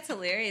think that's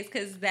hilarious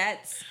because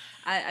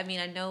I mean,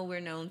 I know we're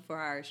known for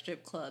our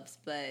strip clubs,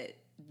 but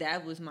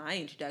that was my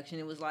introduction.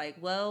 It was like,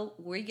 well,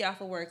 we get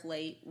off of work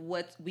late.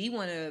 We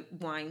want to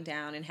wind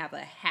down and have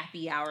a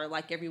happy hour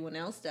like everyone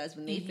else does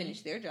when they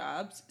finish their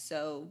jobs.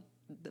 So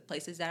the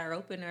places that are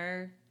open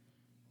are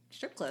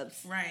strip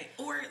clubs. Right.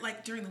 Or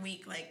like during the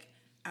week, like,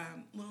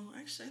 well,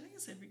 actually, I think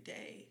it's every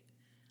day.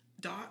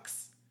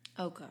 Docks.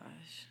 Oh,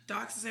 gosh.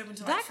 Docks is open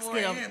until like 4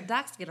 a.m.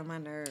 Docks get on my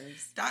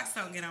nerves. Docks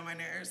don't get on my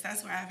nerves.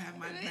 That's why I've had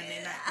my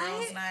Monday night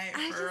girls night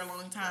for a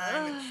long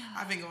time.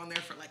 I've been going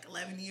there for like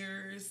 11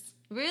 years.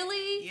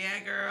 Really? Yeah,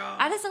 girl.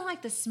 I just don't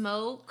like the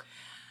smoke.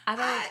 I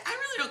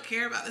really don't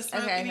care about the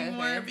smoke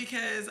anymore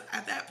because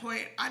at that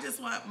point, I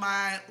just want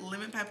my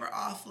lemon pepper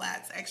all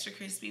flats, extra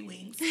crispy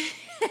wings,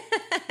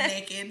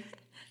 naked,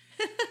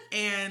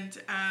 and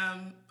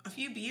a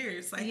few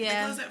beers. Like, they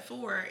close at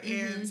 4,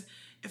 and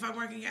if I'm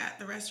working at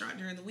the restaurant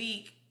during the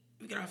week,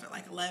 we get off at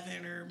like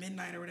 11 or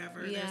midnight or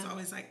whatever. Yeah. There's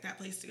always like that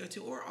place to go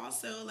to. Or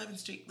also 11th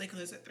Street, they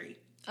close at 3.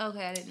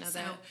 Okay, I didn't know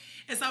that. So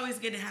it's always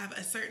good to have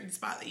a certain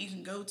spot that you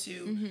can go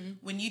to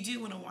when you do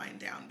want to wind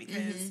down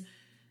because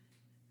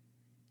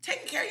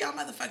taking care of y'all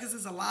motherfuckers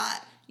is a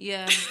lot.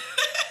 Yeah.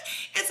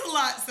 It's a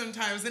lot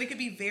sometimes. And it can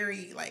be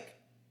very like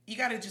you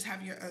got to just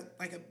have your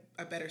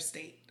a better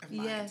state of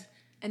mind. Yeah.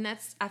 And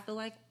that's, I feel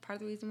like, part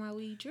of the reason why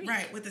we drink.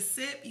 Right. With a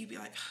sip, you'd be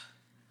like,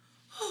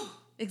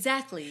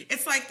 exactly.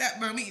 It's like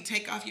that moment you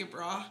take off your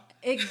bra.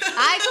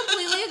 I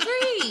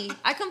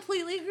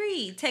completely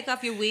agree. Take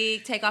off your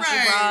wig, take off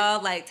your bra,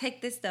 like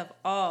take this stuff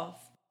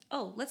off.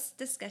 Oh, let's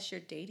discuss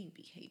your dating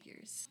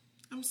behaviors.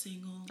 I'm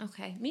single.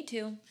 Okay, me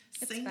too.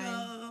 It's single.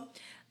 Fine.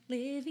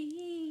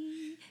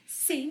 Living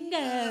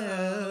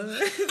single.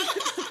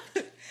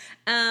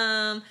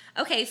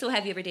 Okay, so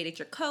have you ever dated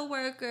your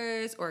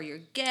coworkers or your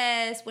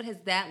guests? What has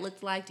that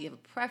looked like? Do you have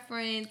a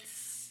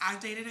preference? I've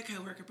dated a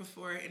coworker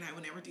before, and I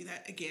will never do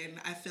that again.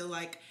 I feel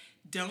like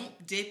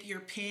don't dip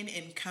your pen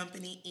in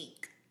company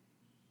ink.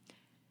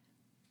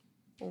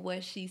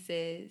 What she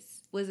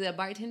says. Was it a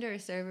bartender or a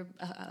server?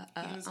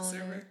 He was a owner?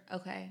 server.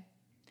 Okay.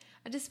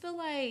 I just feel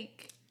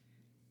like...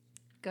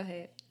 Go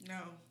ahead. No.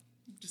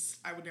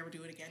 I would never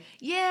do it again.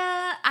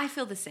 Yeah, I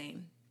feel the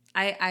same.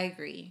 I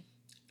agree.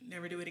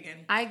 Never do it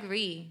again. I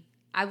agree.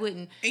 I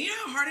wouldn't. And you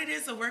know how hard it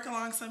is to work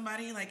along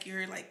somebody like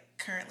you're like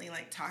currently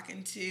like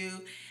talking to,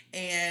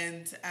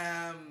 and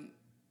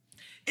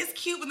it's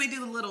cute when they do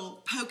the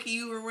little poke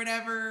you or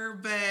whatever,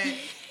 but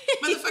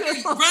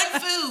motherfucker, run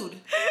food.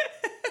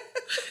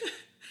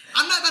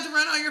 I'm not about to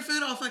run all your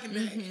food all fucking day.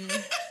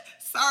 Mm-hmm.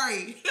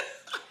 Sorry.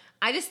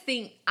 I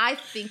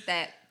think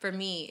that for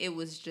me it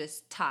was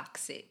just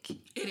toxic.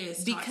 It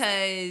is toxic.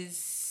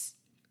 Because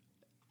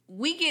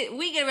we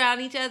get around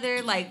each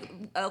other, like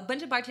a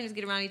bunch of bartenders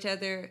get around each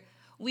other.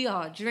 We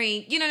all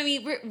drink. You know what I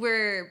mean?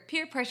 We're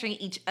peer pressuring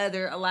each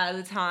other a lot of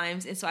the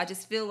times. And so I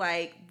just feel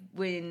like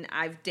when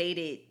I've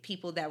dated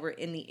people that were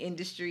in the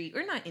industry,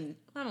 or not in,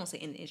 I don't want to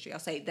say in the industry, I'll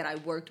say that I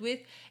worked with,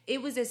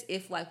 it was as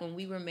if like when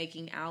we were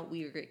making out,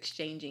 we were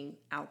exchanging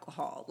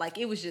alcohol. Like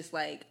it was just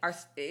like,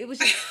 it was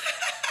just,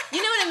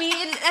 you know what I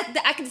mean?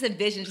 I can just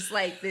envision just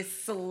like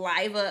this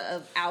saliva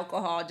of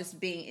alcohol just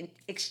being,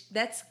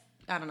 that's,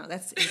 I don't know.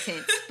 That's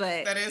intense,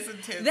 but that is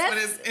intense. But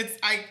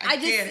I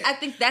get it. I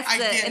think that's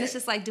and it's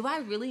just like, do I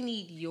really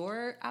need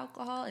your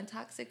alcohol and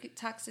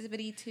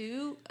toxicity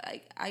too?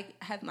 Like I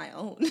have my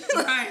own.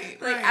 Right.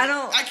 Like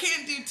right. I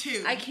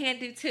can't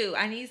do two.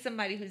 I need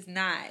somebody who's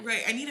not.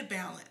 Right. I need a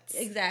balance.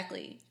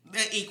 Exactly.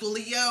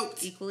 Equally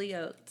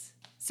yoked.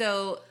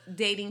 So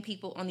dating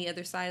people on the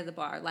other side of the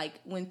bar, like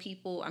when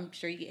people, I'm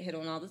sure you get hit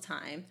on all the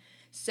time.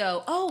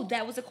 So,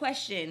 that was a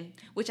question,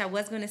 which I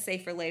was going to say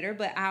for later,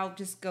 but I'll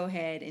just go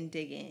ahead and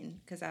dig in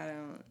because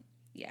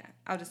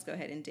I'll just go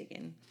ahead and dig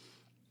in.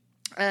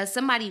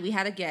 We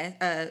had a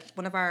guest,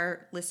 one of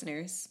our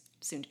listeners,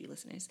 soon to be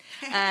listeners,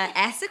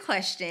 asked a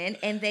question,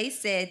 and they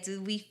said,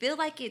 do we feel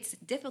like it's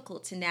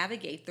difficult to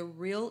navigate the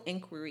real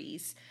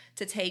inquiries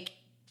to take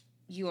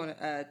you on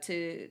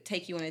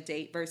a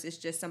date versus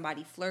just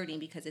somebody flirting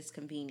because it's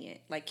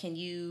convenient? Like, can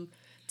you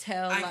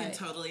tell? I can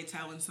totally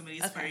tell when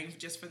somebody's flirting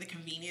just for the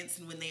convenience,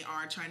 and when they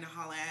are trying to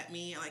holler at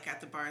me, like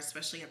at the bar,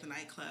 especially at the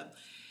nightclub.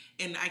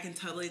 And I can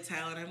totally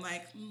tell, and I'm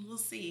like, we'll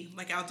see.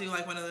 Like, I'll do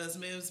like one of those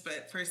moves,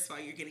 but first of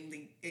all, you're getting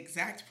the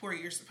exact pour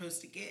you're supposed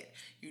to get.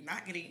 You're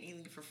not getting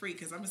anything for free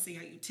because I'm going to see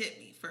how you tip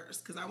me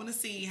first, because I want to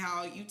see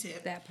how you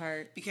tip. That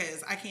part.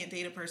 Because I can't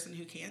date a person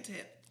who can't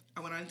tip. I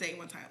went on a date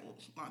one time. Well,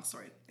 long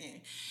story.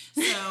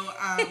 So,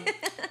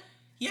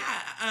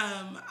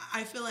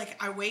 I feel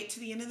like I wait to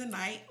the end of the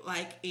night,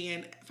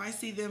 and if I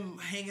see them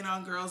hanging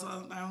on girls,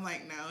 I'm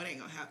like, no, it ain't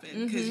gonna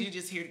happen, because you're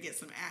just here to get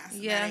some ass,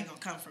 and that ain't gonna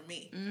come from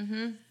me.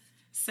 Mm-hmm.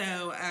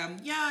 So,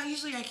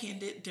 usually I can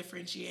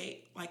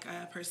differentiate, like,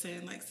 a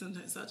person. Like,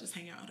 sometimes they'll just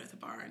hang out at the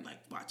bar and, like,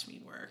 watch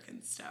me work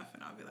and stuff,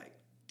 and I'll be like,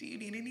 do you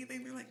need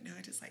anything? They're like, no,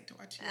 I just like to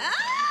watch you work.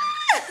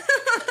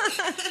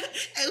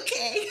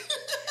 Okay.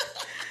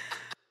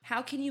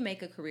 How can you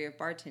make a career of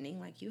bartending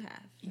like you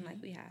have, and like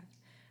we have,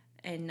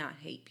 and not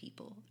hate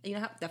people? You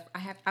know,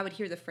 I would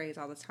hear the phrase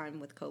all the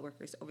time with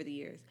coworkers over the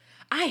years.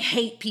 I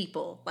hate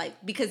people,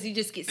 like, because you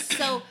just get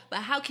so. But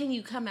how can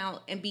you come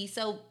out and be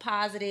so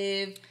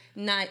positive?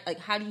 Not like,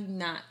 how do you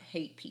not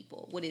hate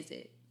people? What is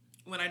it?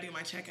 When I do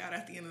my checkout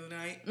at the end of the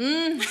night.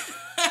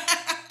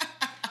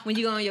 When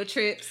you go on your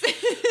trips.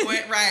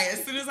 Right.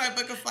 As soon as I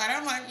book a flight,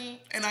 I'm like,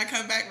 and I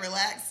come back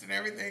relaxed and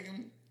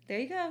everything. There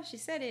you go. She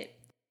said it.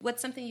 What's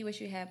something you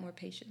wish you had more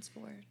patience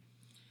for?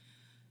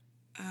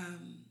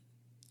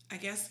 I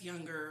guess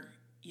younger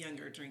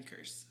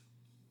drinkers.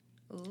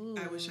 Ooh.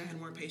 I wish I had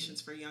more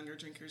patience for younger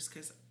drinkers,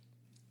 because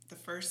the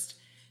first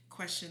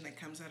question that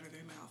comes out of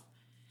their mouth,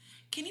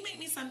 can you make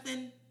me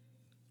something?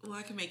 Well,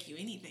 I can make you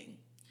anything.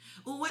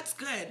 Well, what's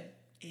good?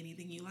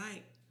 Anything you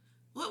like.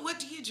 What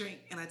do you drink?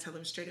 And I tell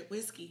them straight up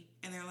whiskey.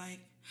 And they're like,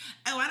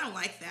 oh, I don't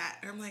like that.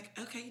 And I'm like,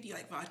 okay, do you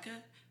like vodka?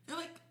 They're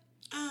like,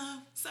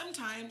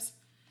 sometimes.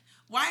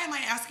 Why am I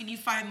asking you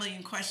 5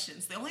 million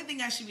questions? The only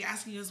thing I should be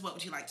asking you is, what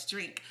would you like to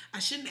drink? I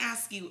shouldn't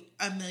ask you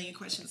a million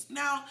questions.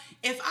 Now,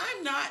 if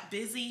I'm not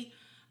busy,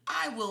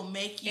 I will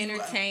make you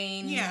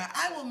entertain.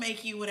 I will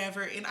make you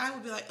whatever. And I will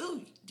be like,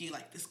 ooh, do you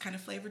like this kind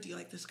of flavor? Do you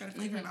like this kind of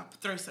flavor? And I'll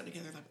throw something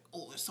together. Like,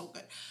 oh, they're so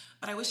good.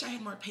 But I wish I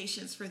had more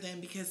patience for them,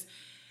 because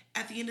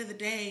at the end of the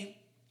day,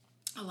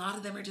 a lot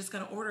of them are just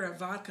going to order a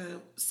vodka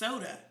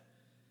soda.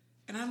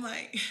 And I'm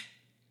like,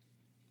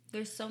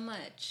 there's so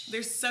much.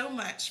 There's so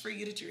much for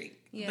you to drink.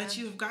 Yeah. But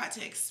you've got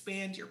to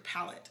expand your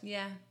palate.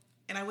 Yeah.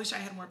 And I wish I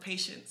had more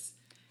patience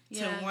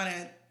to want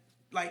to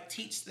like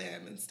teach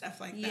them and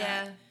stuff like that.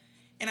 Yeah.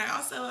 And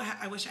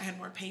I wish I had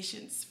more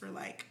patience for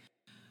like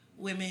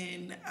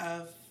women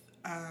of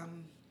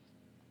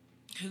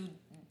who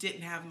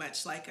didn't have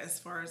much, like as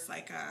far as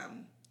like I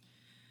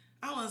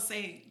don't want to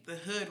say the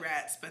hood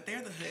rats, but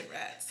they're the hood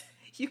rats.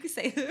 You can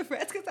say hood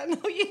rats because I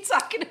know you're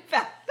talking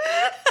about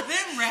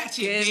them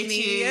ratchet Give bitches.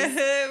 Me a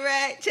hood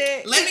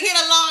ratchet. Let me get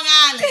a Long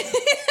Island.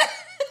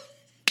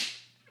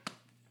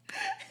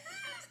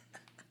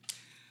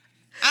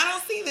 I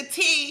don't see the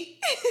tea.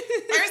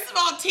 First of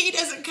all, tea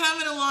doesn't come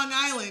in a Long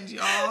Island,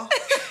 y'all.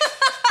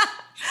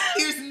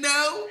 There's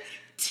no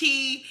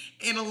tea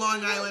in a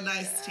Long Island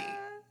iced tea.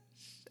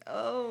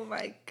 Oh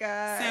my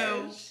gosh.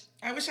 So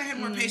I wish I had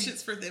more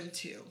patience for them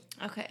too.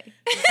 Okay.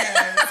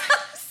 Because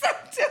So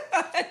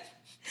done.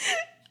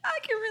 I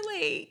can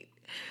relate.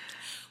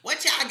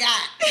 What y'all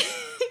got?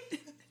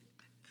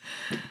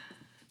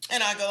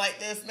 And I go like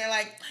this, and they're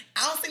like,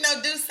 I don't see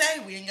no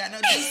Douce. We ain't got no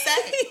Douce.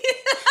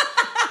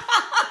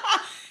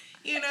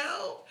 You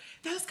know?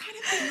 Those kind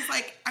of things.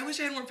 Like, I wish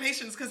I had more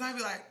patience because I'd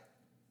be like,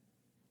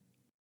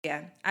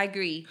 yeah, I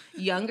agree.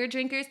 Younger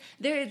drinkers,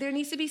 there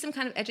needs to be some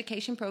kind of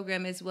education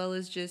program as well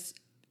as just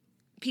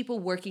people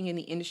working in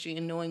the industry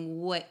and knowing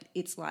what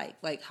it's like.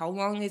 Like, how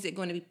long is it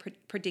going to be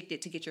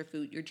predicted to get your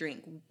food, your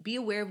drink? Be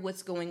aware of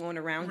what's going on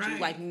around you.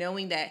 Like,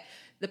 knowing that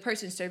the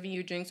person serving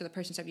your drinks or the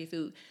person serving your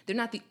food, they're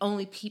not the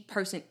only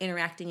person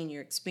interacting in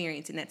your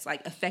experience, and that's,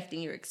 like,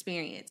 affecting your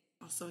experience.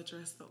 Also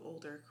address the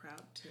older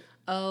crowd, too.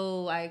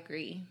 Oh, I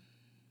agree.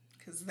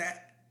 Because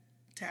that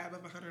tab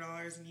of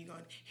 $100 and you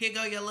going, here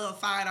go your little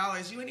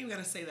 $5. You ain't even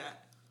got to say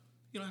that.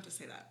 You don't have to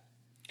say that.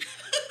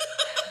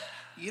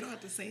 You don't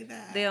have to say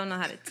that. They don't know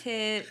how to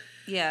tip.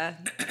 Yeah.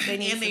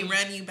 They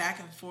run you back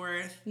and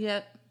forth.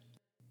 Yep.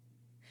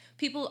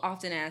 People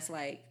often ask,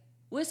 like,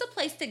 where's a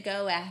place to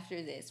go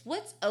after this?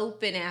 What's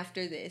open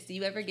after this? Do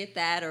you ever get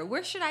that? Or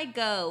where should I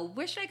go?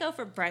 Where should I go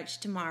for brunch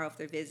tomorrow if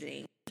they're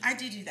visiting? I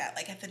do that.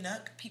 Like, at the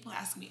Nook, people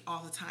ask me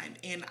all the time.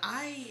 And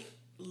I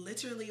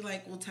literally,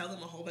 like, will tell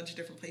them a whole bunch of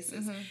different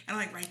places. And I,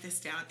 like, write this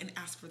down and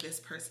ask for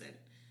this person.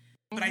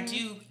 But I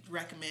do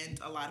recommend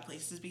a lot of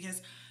places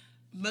because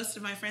most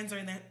of my friends are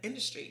in that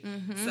industry.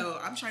 So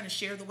I'm trying to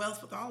share the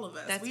wealth with all of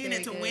us. We in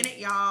it to win it,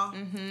 y'all.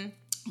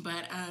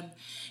 But,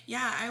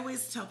 yeah, I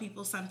always tell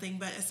people something.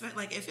 But it's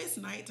like, if it's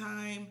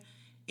nighttime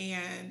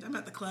and I'm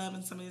at the club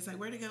and somebody's like,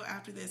 where to go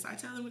after this? I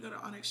tell them to go to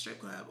Onyx Strip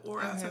Club.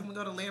 Or I tell them to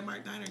go to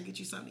Landmark Diner and get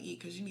you something to eat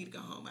because you need to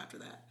go home after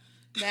that.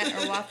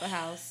 That or Waffle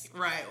House.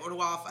 Right, or the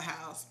Waffle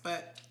House.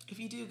 But if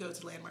you do go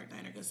to Landmark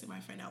Diner, go see my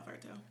friend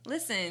Alberto.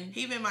 Listen.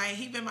 He been my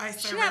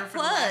server for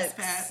the last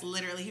past,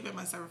 literally, he been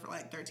my server for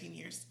like 13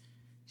 years.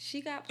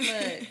 She got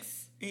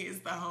plugs. He is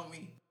the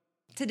homie.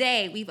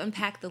 Today, we've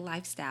unpacked the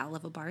lifestyle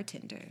of a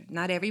bartender.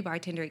 Not every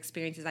bartender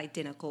experience is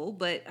identical,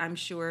 but I'm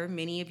sure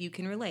many of you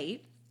can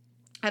relate.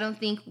 I don't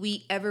think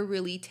we ever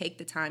really take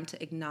the time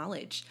to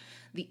acknowledge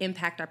the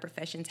impact our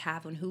professions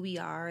have on who we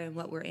are and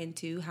what we're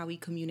into, how we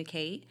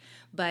communicate.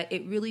 But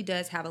it really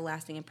does have a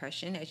lasting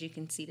impression, as you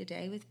can see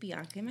today with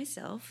Bianca and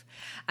myself.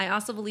 I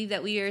also believe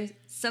that we are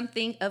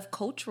something of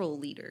cultural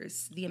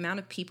leaders. The amount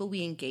of people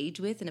we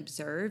engage with and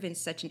observe in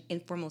such an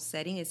informal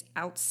setting is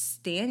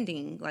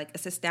outstanding, like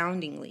it's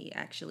astoundingly,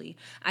 actually.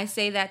 I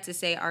say that to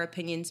say our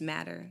opinions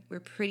matter.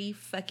 We're pretty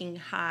fucking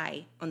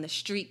high on the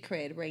street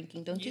cred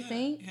ranking, don't you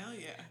think? Hell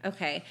yeah.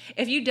 Okay.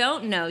 If you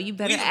don't know, you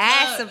better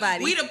ask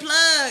somebody. We the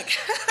plug.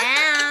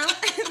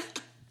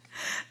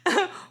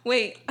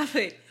 Wait,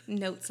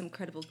 note some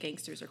credible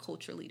gangsters or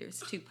culture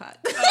leaders. Tupac.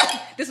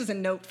 This was a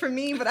note for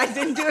me, but I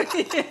didn't do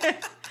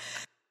it.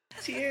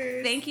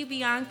 Cheers. Thank you,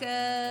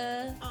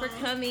 Bianca, for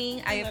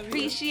coming. I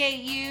appreciate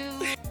you.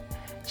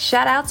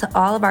 Shout out to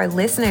all of our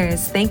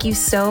listeners. Thank you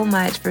so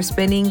much for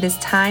spending this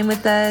time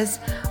with us.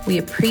 We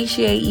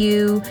appreciate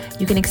you.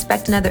 You can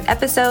expect another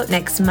episode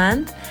next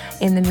month.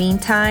 In the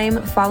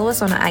meantime, follow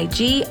us on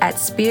IG at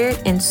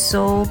Spirit and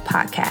Soul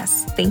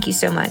Podcast. Thank you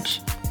so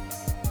much.